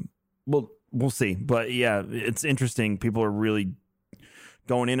we'll see. But yeah, it's interesting. People are really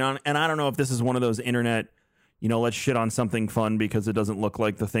going in on, and I don't know if this is one of those internet, let's shit on something fun because it doesn't look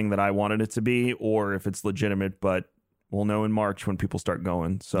like the thing that I wanted it to be, or if it's legitimate, but we'll know in March when people start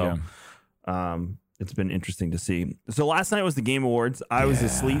going. So, it's been interesting to see. So last night was the Game Awards. I was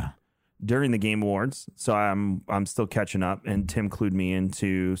asleep during the Game Awards, so I'm still catching up. And Tim clued me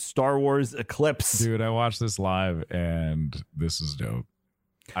into Star Wars Eclipse. Dude, I watched this live, and this is dope.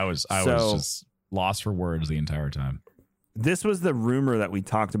 I was just lost for words the entire time. This was the rumor that we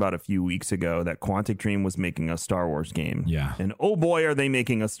talked about a few weeks ago, that Quantic Dream was making a Star Wars game. Yeah. And oh boy, are they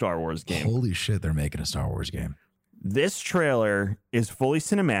making a Star Wars game. Holy shit, they're making a Star Wars game. This trailer is fully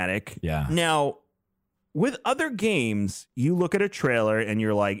cinematic. Yeah. Now, with other games, you look at a trailer and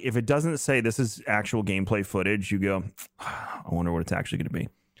you're like, if it doesn't say this is actual gameplay footage, you go, I wonder what it's actually going to be.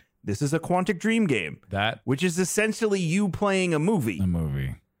 This is a Quantic Dream game, which is essentially you playing a movie.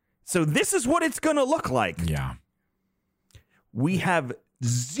 So this is what it's going to look like. Yeah. We have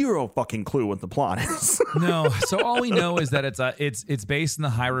zero fucking clue what the plot is. No. So all we know is that it's based in the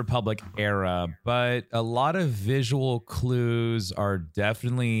High Republic era, but a lot of visual clues are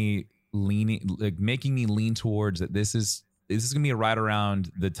definitely making me lean towards that this is gonna be right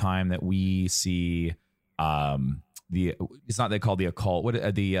around the time that we see it's not they call the occult,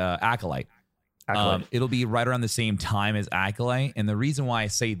 the Acolyte. It'll be right around the same time as Acolyte, and the reason why I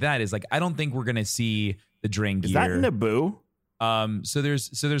say that is, like, I don't think we're gonna see the Drengir. Is that Naboo? So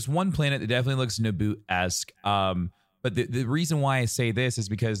there's one planet that definitely looks Naboo-esque. But the reason why I say this is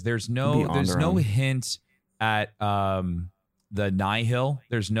because there's no hint at the Nihil.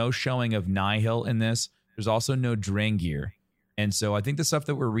 There's no showing of Nihil in this. There's also no Drengir. And so I think the stuff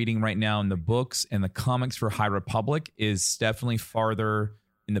that we're reading right now in the books and the comics for High Republic is definitely farther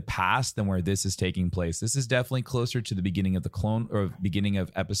in the past than where this is taking place. This is definitely closer to the beginning of beginning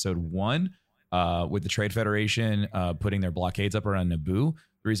of episode 1, with the Trade Federation putting their blockades up around Naboo.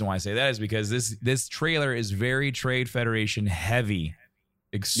 The reason why I say that is because this trailer is very Trade Federation heavy.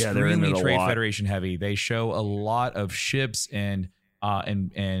 Extremely Trade Federation heavy. They show a lot of ships and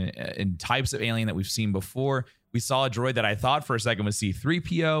and types of alien that we've seen before. We saw a droid that I thought for a second was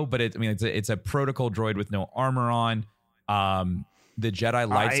C-3PO, but it's a protocol droid with no armor on. The Jedi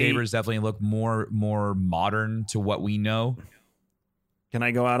lightsabers definitely look more modern to what we know. Can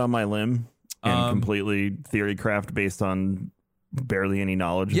I go out on my limb and completely theory craft based on barely any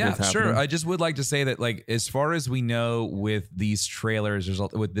knowledge? Yeah, of what's happening? sure. I just would like to say that, like, as far as we know with these trailers,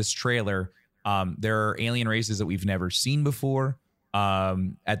 with this trailer, there are alien races that we've never seen before.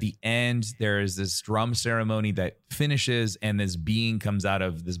 At the end, there is this drum ceremony that finishes, and this being comes out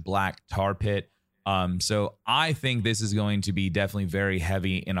of this black tar pit. So I think this is going to be definitely very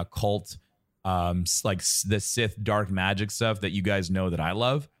heavy in occult, like the Sith dark magic stuff that you guys know that I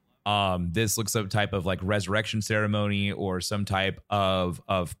love. This looks some type of like resurrection ceremony or some type of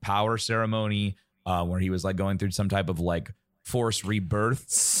power ceremony, where he was like going through some type of like force rebirth.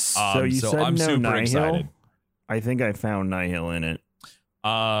 So you said I'm no super Nihil? excited. I think I found Nihil in it.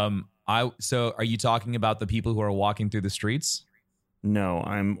 So are you talking about the people who are walking through the streets? No,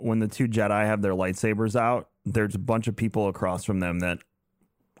 when the two Jedi have their lightsabers out, there's a bunch of people across from them that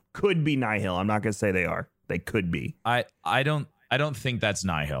could be Nihil. I'm not going to say they are. They could be. I don't think that's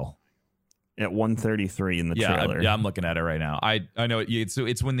Nihil. At 1:33 in the trailer. I'm looking at it right now. I know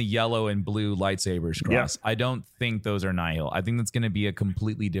it's when the yellow and blue lightsabers cross. Yeah. I don't think those are Nihil. I think that's going to be a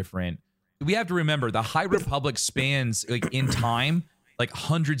completely different. We have to remember the High Republic spans like in time like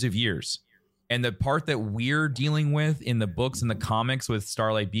hundreds of years. And the part that we're dealing with in the books and the comics with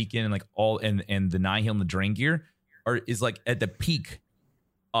Starlight Beacon and like all and the Nihil and the Drengir is like at the peak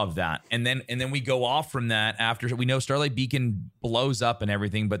of that. And then we go off from that after we know Starlight Beacon blows up and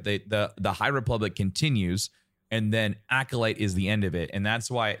everything, but the High Republic continues, and then Acolyte is the end of it. And that's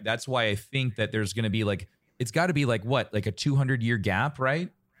why I think that there's going to be like, it's got to be like what, like a 200-year gap, right?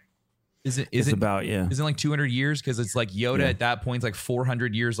 Is it about, yeah. Isn't it like 200 years? Because it's like Yoda at that point is like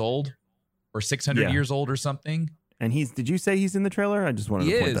 400 years old or 600 years old or something. And did you say he's in the trailer? I just wanted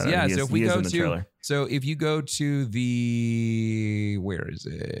to point that out. Yeah. So if you go to the, where is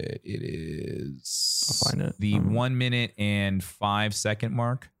it? It is, I'll find it. The 1 minute and 5 second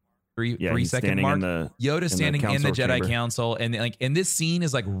mark. 3 second mark. Yoda standing in the Jedi Council, and this scene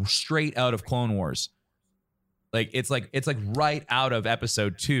is like straight out of Clone Wars. Like it's like right out of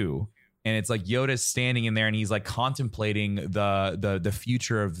Episode 2. And it's like Yoda's standing in there and he's like contemplating the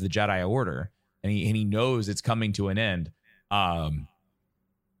future of the Jedi Order. And he knows it's coming to an end. And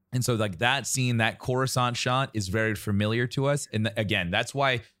so like that scene, that Coruscant shot is very familiar to us. And again, that's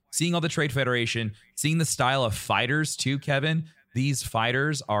why seeing all the Trade Federation, seeing the style of fighters too, Kevin, these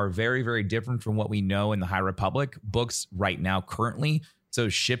fighters are very, very different from what we know in the High Republic books right now currently. So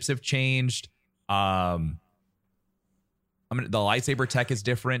ships have changed. The lightsaber tech is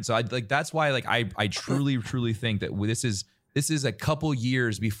different. So that's why I truly, truly think that this is a couple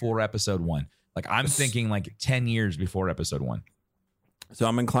years before Episode 1. Like I'm thinking like 10 years before Episode 1. So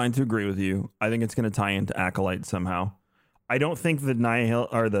I'm inclined to agree with you. I think it's going to tie into Acolyte somehow. I don't think the Nihil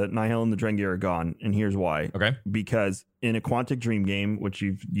and the Drengir are gone, and here's why. Okay. Because in a Quantic Dream game, which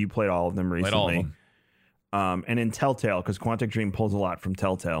you played all of them recently, and in Telltale, because Quantic Dream pulls a lot from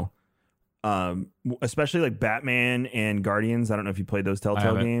Telltale, especially like Batman and Guardians. I don't know if you played those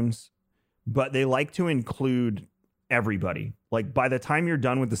Telltale games, but they like to include everybody. Like by the time you're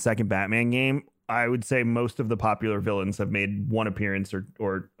done with the second Batman game, I would say most of the popular villains have made one appearance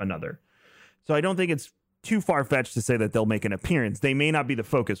or another. So I don't think it's too far-fetched to say that they'll make an appearance. They may not be the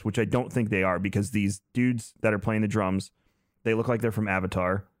focus, which I don't think they are, because these dudes that are playing the drums, they look like they're from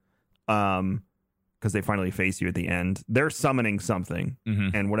Avatar, because they finally face you at the end. They're summoning something,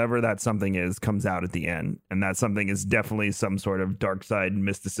 and whatever that something is comes out at the end, and that something is definitely some sort of dark side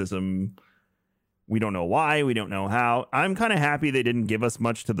mysticism. We don't know why. We don't know how. I'm kind of happy they didn't give us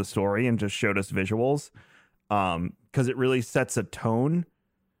much to the story and just showed us visuals, because it really sets a tone.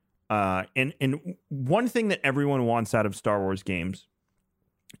 And one thing that everyone wants out of Star Wars games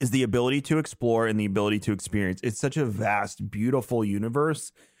is the ability to explore and the ability to experience. It's such a vast, beautiful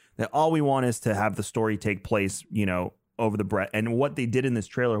universe that all we want is to have the story take place, over the breadth. And what they did in this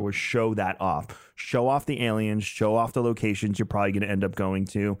trailer was show that off. Show off the aliens, show off the locations you're probably going to end up going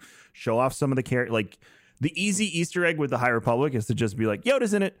to, show off some of the characters. Like, the easy Easter egg with the High Republic is to just be like,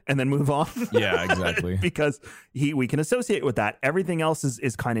 Yoda's in it, and then move on. Yeah, exactly. Because we can associate with that. Everything else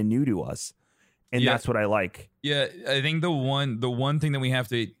is kind of new to us. And that's what I like. Yeah, I think the one thing that we have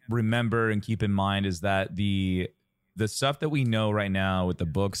to remember and keep in mind is that the stuff that we know right now with the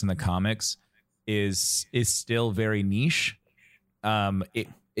books and the comics is still very niche. And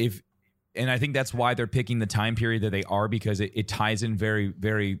I think that's why they're picking the time period that they are, because it ties in very,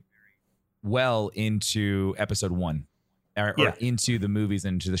 very well into Episode 1. or into the movies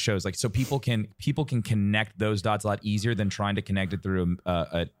and into the shows, like so people can connect those dots a lot easier than trying to connect it through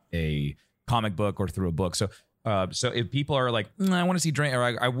a comic book or through a book. So if people are like, I want to see Drain, or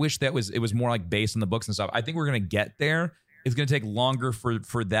I wish it was more like based on the books and stuff, I think we're gonna get there. It's gonna take longer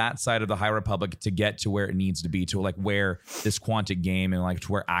for that side of the High Republic to get to where it needs to be, to like where this Quantic game and like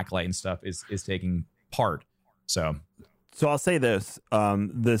to where Acolyte and stuff is taking part. So I'll say this: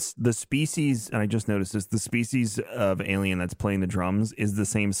 the species, and I just noticed this: the species of alien that's playing the drums is the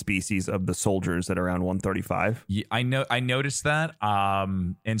same species of the soldiers at around 135. Yeah, I noticed that,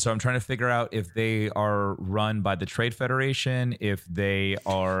 and so I'm trying to figure out if they are run by the Trade Federation, if they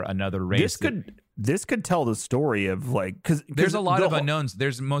are another race. This could tell the story of like, because there's a lot of unknowns.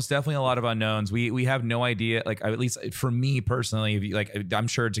 There's most definitely a lot of unknowns. We have no idea. Like, at least for me personally, if you, like, I'm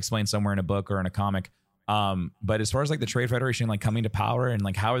sure it's explained somewhere in a book or in a comic. But as far as like the Trade Federation like coming to power and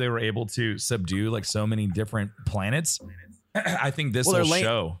like how they were able to subdue like so many different planets, I think this will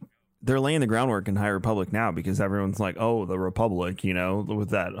show. They're laying the groundwork in High Republic now because everyone's like, oh, the Republic, you know,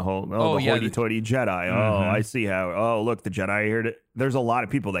 with that whole hoity-toity Jedi. Mm-hmm. Oh, I see how. Oh, look, the Jedi here. There's a lot of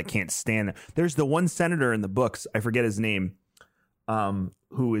people that can't stand it. There's the one senator in the books, I forget his name,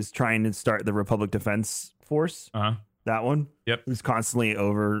 who is trying to start the Republic Defense Force. That one. Yep. Who's constantly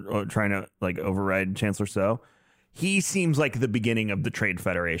trying to like override Chancellor So. He seems like the beginning of the Trade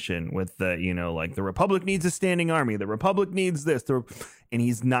Federation with the, you know, like the Republic needs a standing army. The Republic needs this. And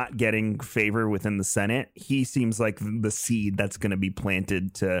he's not getting favor within the Senate. He seems like the seed that's going to be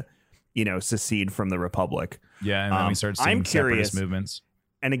planted to, you know, secede from the Republic. Yeah. And then we start seeing separatist movements.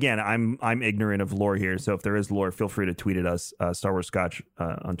 And again, I'm ignorant of lore here. So if there is lore, feel free to tweet at us, Star Wars Scotch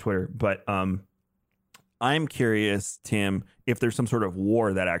on Twitter. But I'm curious, Tim, if there's some sort of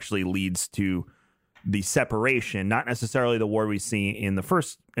war that actually leads to the separation, not necessarily the war we see in the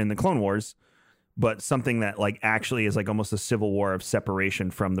Clone Wars, but something that like actually is like almost a civil war of separation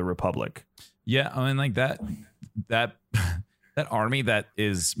from the Republic. Yeah, I mean, like that army that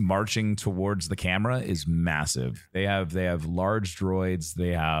is marching towards the camera is massive. They have large droids,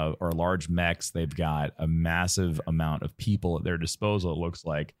 or large mechs. They've got a massive amount of people at their disposal, it looks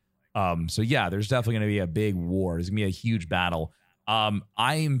like. So yeah, there's definitely going to be a big war. There's going to be a huge battle. I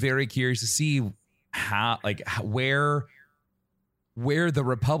am very curious to see where the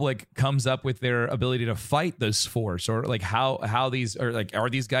Republic comes up with their ability to fight this force, or like how these are, like, are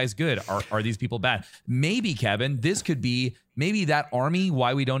these guys good? Are these people bad? Maybe, Kevin, this could be that army,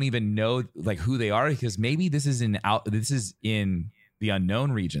 why we don't even know like who they are, because maybe this is in the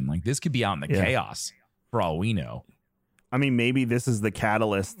unknown region. Like this could be out in the chaos for all we know. I mean, maybe this is the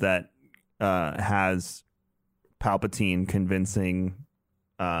catalyst that has Palpatine convincing,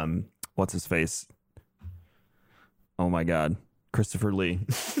 what's his face? Oh my God, Christopher Lee.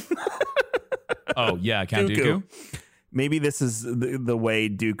 Oh yeah, Count Dooku. Maybe this is the way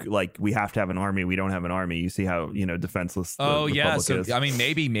Duke, like, we have to have an army. We don't have an army. You see how, you know, defenseless. Oh the yeah. Republic So is. I mean,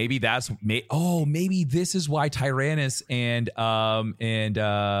 maybe that's maybe this is why Tyrannus and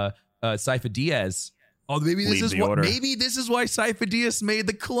Sifo Dyas. Oh, maybe this is why Sifo Dyas made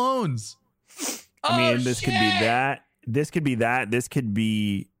the clones. I mean, this could be that. This could be that. This could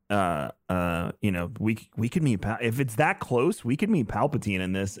be, you know, we could meet, if it's that close, we could meet Palpatine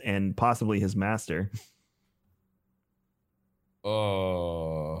in this and possibly his master.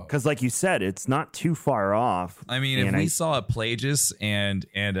 Oh, because like you said, it's not too far off. I mean, if we saw a Plagueis and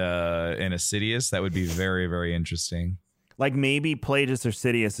a Sidious, that would be very, very interesting. Like maybe Plagueis or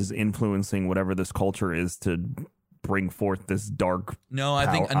Sidious is influencing whatever this culture is to bring forth this dark. No,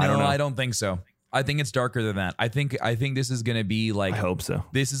 I don't think so. I think it's darker than that. I think this is gonna be like. I hope so.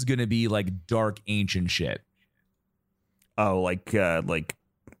 This is gonna be like dark ancient shit. Oh, like I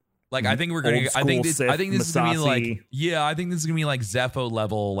think we're gonna. I think this is gonna be like. Yeah, I think this is gonna be like Zepho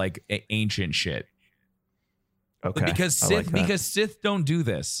level, like ancient shit. Okay. Because Sith don't do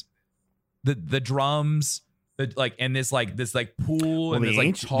this. The drums. And this pool, and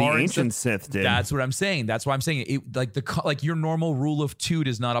this tar. The ancient Sith did. That's what I'm saying. That's why I'm saying it. Like your normal rule of two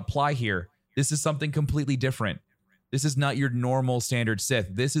does not apply here. This is something completely different. This is not your normal standard Sith.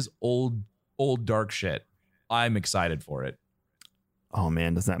 This is old dark shit. I'm excited for it. Oh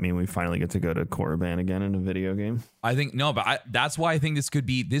man, does that mean we finally get to go to Korriban again in a video game? I think no, but that's why I think this could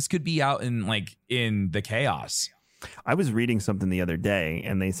be out in the chaos. I was reading something the other day,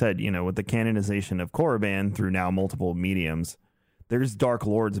 and they said, you know, with the canonization of Korriban through now multiple mediums, there's Dark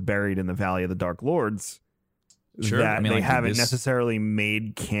Lords buried in the Valley of the Dark Lords that they haven't necessarily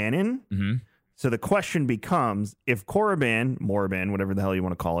made canon. Mm-hmm. So the question becomes, if Korriban, whatever the hell you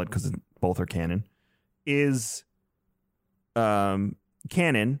want to call it, because both are canon, is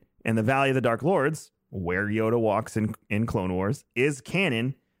canon, and the Valley of the Dark Lords where Yoda walks in Clone Wars, is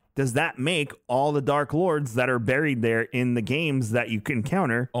canon. Does that make all the Dark Lords that are buried there in the games that you can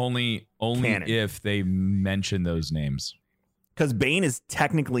encounter Only canon? if they mention those names. Because Bane is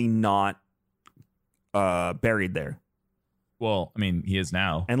technically not buried there. Well, I mean, he is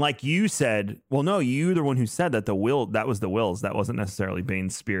now. And like you said, well, no, you're the one who said that that was the Wills. That wasn't necessarily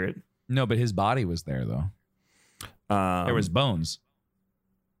Bane's spirit. No, but his body was there, though. There was bones.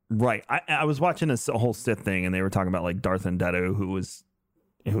 Right. I was watching a whole Sith thing, and they were talking about like Darth Vendetto, who was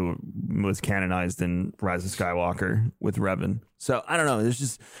canonized in Rise of Skywalker with Revan. So I don't know.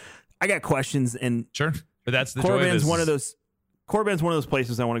 I got questions, and Sure, but that's the Korriban's joy. one of those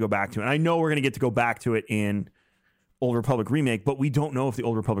places I want to go back to, and I know we're going to get to go back to it in Old Republic remake, but we don't know if the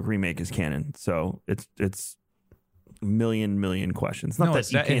Old Republic remake is canon. So it's million questions. Not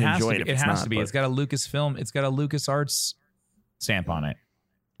that you can't enjoy it. It has to be. It's got a Lucasfilm. It's got a LucasArts stamp on it.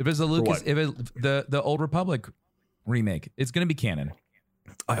 If it's a the Old Republic remake, it's going to be canon.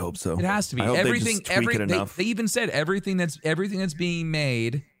 I hope so. It has to be. I hope Everything. they just tweak it enough. They even said everything that's being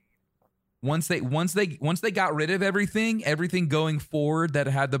made. Once they got rid of everything going forward that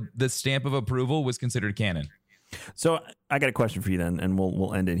had the stamp of approval was considered canon. So I got a question for you then, and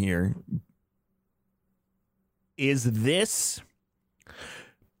we'll end it here. Is this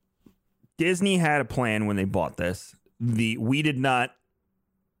Disney had a plan when they bought this? We did not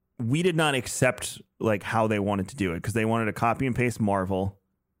accept like how they wanted to do it because they wanted to copy and paste Marvel,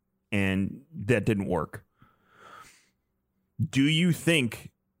 and that didn't work. Do you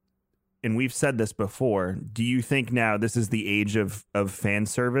think, and we've said this before, do you think now this is the age of fan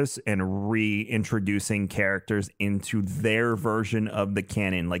service and reintroducing characters into their version of the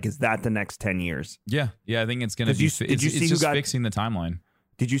canon? Like, is that the next 10 years? Yeah, I think it's going to be. Did you see it's who just fixing the timeline?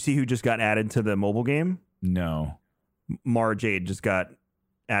 Did you see who just got added to the mobile game? No. Mara Jade just got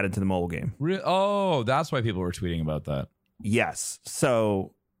added to the mobile game. Oh, that's why people were tweeting about that. Yes.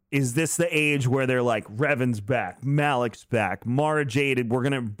 So is this the age where they're like, Revan's back, Malik's back, Mara Jade, we're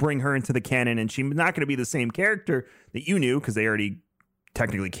going to bring her into the canon, and she's not going to be the same character that you knew because they already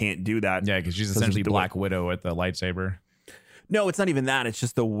technically can't do that. Yeah, because she's essentially Black Widow with the lightsaber. No, it's not even that. It's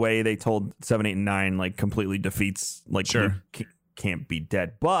just the way they told 7, 8, and 9 like completely defeats like Sure. Luke can't be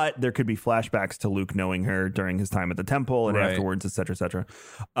dead. But there could be flashbacks to Luke knowing her during his time at the temple and Right. afterwards, et cetera, et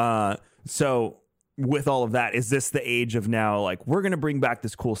cetera. So with all of that, is this the age of now, like, we're going to bring back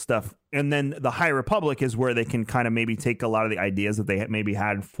this cool stuff? And then the High Republic is where they can kind of maybe take a lot of the ideas that they maybe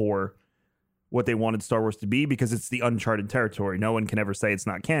had for what they wanted Star Wars to be, because it's the uncharted territory. No one can ever say it's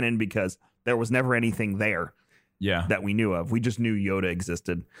not canon because there was never anything there that we knew of. We just knew Yoda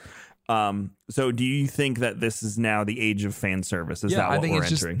existed. So do you think that this is now the age of fan service? Is that what we're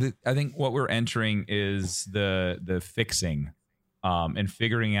entering? I think what we're entering is the fixing and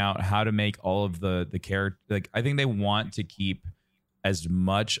figuring out how to make all of the character. Like, I think they want to keep as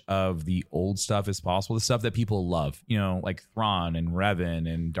much of the old stuff as possible, the stuff that people love, you know, like Thrawn and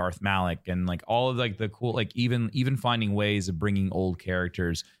Revan and Darth Malik and like all of like the cool, like even finding ways of bringing old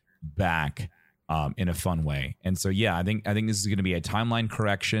characters back in a fun way. And so, yeah, I think this is going to be a timeline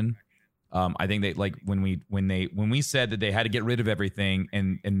correction. I think they like when we said that they had to get rid of everything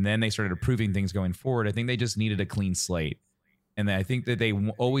and then they started approving things going forward. I think they just needed a clean slate. And I think that they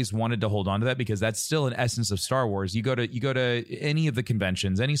always wanted to hold on to that because that's still an essence of Star Wars. You go to any of the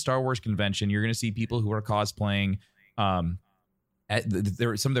conventions, any Star Wars convention, you're going to see people who are cosplaying.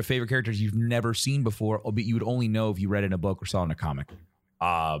 They're some of their favorite characters you've never seen before, but you would only know if you read it in a book or saw it in a comic.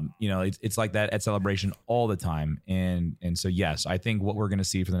 You know, it's like that at Celebration all the time. And so, yes, I think what we're going to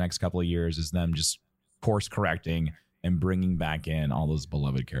see for the next couple of years is them just course correcting and bringing back in all those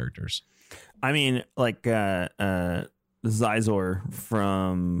beloved characters. I mean, like, Zizor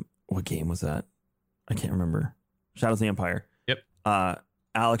from what game was that? I can't remember. Shadows of the Empire. Yep.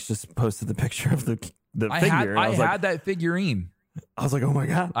 Alex just posted the picture of the I figure. I had that figurine. I was like, oh my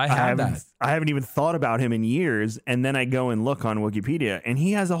God. I haven't even thought about him in years. And then I go and look on Wikipedia and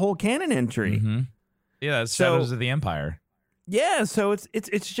he has a whole canon entry. Mm-hmm. Yeah, that's Shadows of the Empire. Yeah, so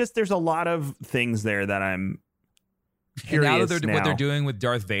it's just there's a lot of things there that I'm curious and now that now. What they're doing with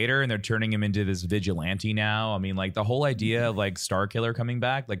Darth Vader and they're turning him into this vigilante now. I mean, like the whole idea of like Starkiller coming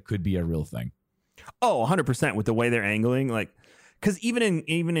back like could be a real thing. Oh, 100% with the way they're angling, like, because even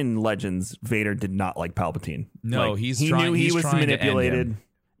in Legends, Vader did not like Palpatine. No, like, he knew he was manipulated.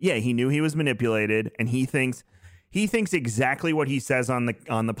 Yeah, he knew he was manipulated, and he thinks exactly what he says on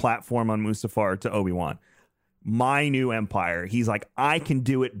the platform on Mustafar to Obi-Wan. My new empire. He's like, I can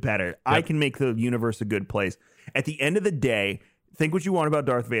do it better. Yep. I can make the universe a good place. At the end of the day, think what you want about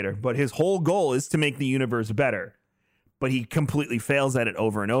Darth Vader, but his whole goal is to make the universe better. but he completely fails at it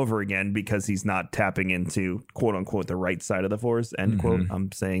over and over again because he's not tapping into quote unquote the right side of the Force, end quote.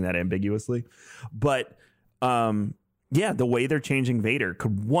 I'm saying that ambiguously, but yeah, the way they're changing Vader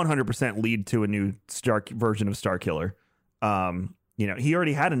could 100% lead to a new version of Starkiller. You know, he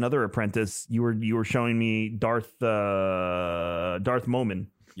already had another apprentice. You were showing me Darth Momin.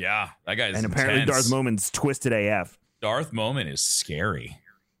 Yeah, that guy's and apparently intense. Darth Momin's twisted AF. Darth Momin is scary.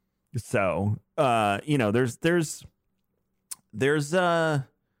 So, you know,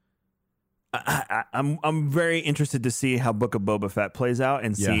 I'm very interested to see how Book of Boba Fett plays out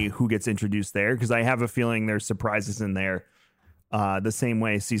and see who gets introduced there, because I have a feeling there's surprises in there. The same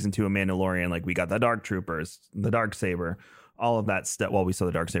way season 2 of Mandalorian, like we got the Dark Troopers, the Darksaber, all of that stuff. Well, we saw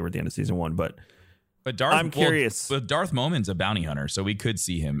the Darksaber at the end of season 1, but I'm curious. But Darth Momin's a bounty hunter, so we could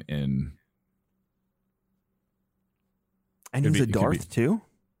see him in. And he's a Darth too?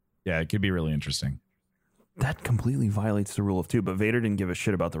 Yeah, it could be really interesting. That completely violates the rule of 2, but Vader didn't give a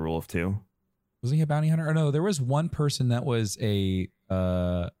shit about the rule of 2. Wasn't he a bounty hunter? Or no, there was one person that was a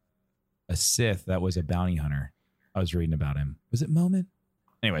Sith that was a bounty hunter. I was reading about him. Was it Momin?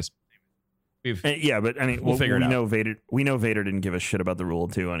 Anyways. Yeah, but I mean, we'll figure it out. We know Vader didn't give a shit about the rule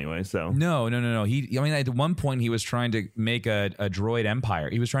of 2 anyway. So no. I mean, at one point he was trying to make a droid empire.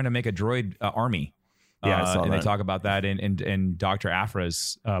 He was trying to make a droid army. Yeah, I saw and that. they talk about that in Dr.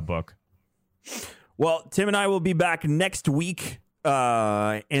 Aphra's book. Well, Tim and I will be back next week,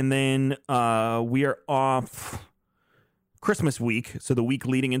 and then we are off Christmas week. So the week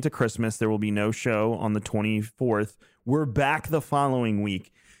leading into Christmas, there will be no show on the 24th. We're back the following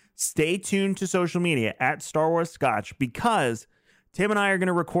week. Stay tuned to social media at Star Wars Scotch, because Tim and I are going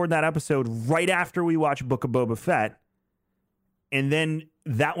to record that episode right after we watch Book of Boba Fett. And then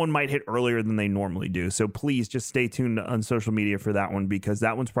that one might hit earlier than they normally do. So please just stay tuned on social media for that one, because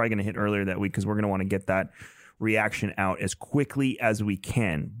that one's probably going to hit earlier that week, because we're going to want to get that reaction out as quickly as we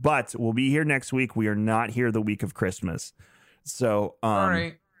can. But we'll be here next week. We are not here the week of Christmas. So, all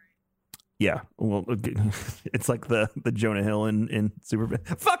right. Yeah, well, it's like the Jonah Hill in Superman.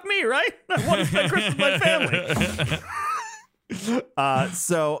 Fuck me, right? I want to spend Christmas with my family.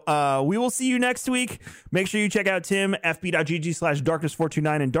 So we will see you next week. Make sure you check out Tim,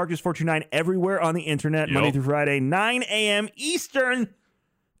 fb.gg/darkness429 and darkness429 everywhere on the internet, Monday through Friday, 9 a.m. Eastern.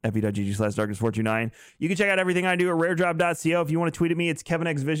 fb.gg/darkness429. You can check out everything I do at raredrop.co. If you want to tweet at me, it's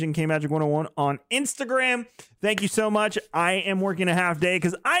KevinXVision, KMagic101 on Instagram. Thank you so much. I am working a half day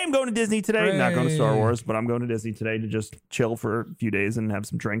because I am going to Disney today. Hooray. Not going to Star Wars, but I'm going to Disney today to just chill for a few days and have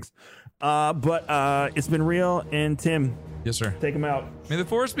some drinks. But it's been real. And Tim. Yes, sir. Take him out. May the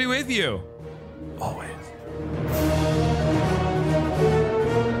Force be with you. Always.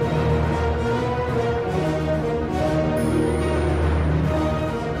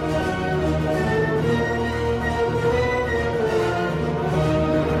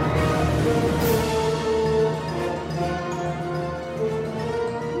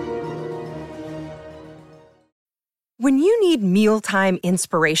 When you need mealtime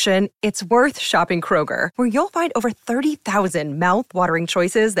inspiration, it's worth shopping Kroger, where you'll find over 30,000 mouth-watering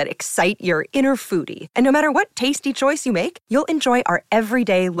choices that excite your inner foodie. And no matter what tasty choice you make, you'll enjoy our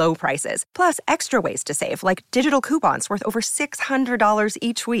everyday low prices, plus extra ways to save, like digital coupons worth over $600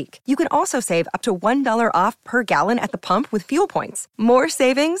 each week. You can also save up to $1 off per gallon at the pump with fuel points. More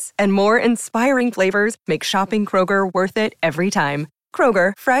savings and more inspiring flavors make shopping Kroger worth it every time.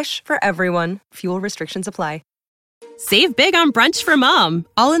 Kroger, fresh for everyone. Fuel restrictions apply. Save big on brunch for mom,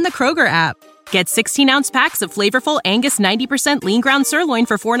 all in the Kroger app. Get 16-ounce packs of flavorful Angus 90% lean ground sirloin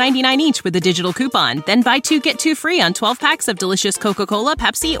for $4.99 each with a digital coupon. Then buy 2, get 2 free on 12 packs of delicious Coca-Cola,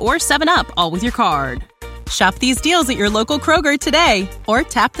 Pepsi, or 7-Up, all with your card. Shop these deals at your local Kroger today, or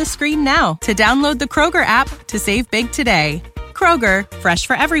tap the screen now to download the Kroger app to save big today. Kroger, fresh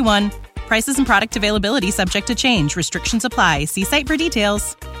for everyone. Prices and product availability subject to change. Restrictions apply. See site for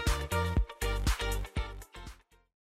details.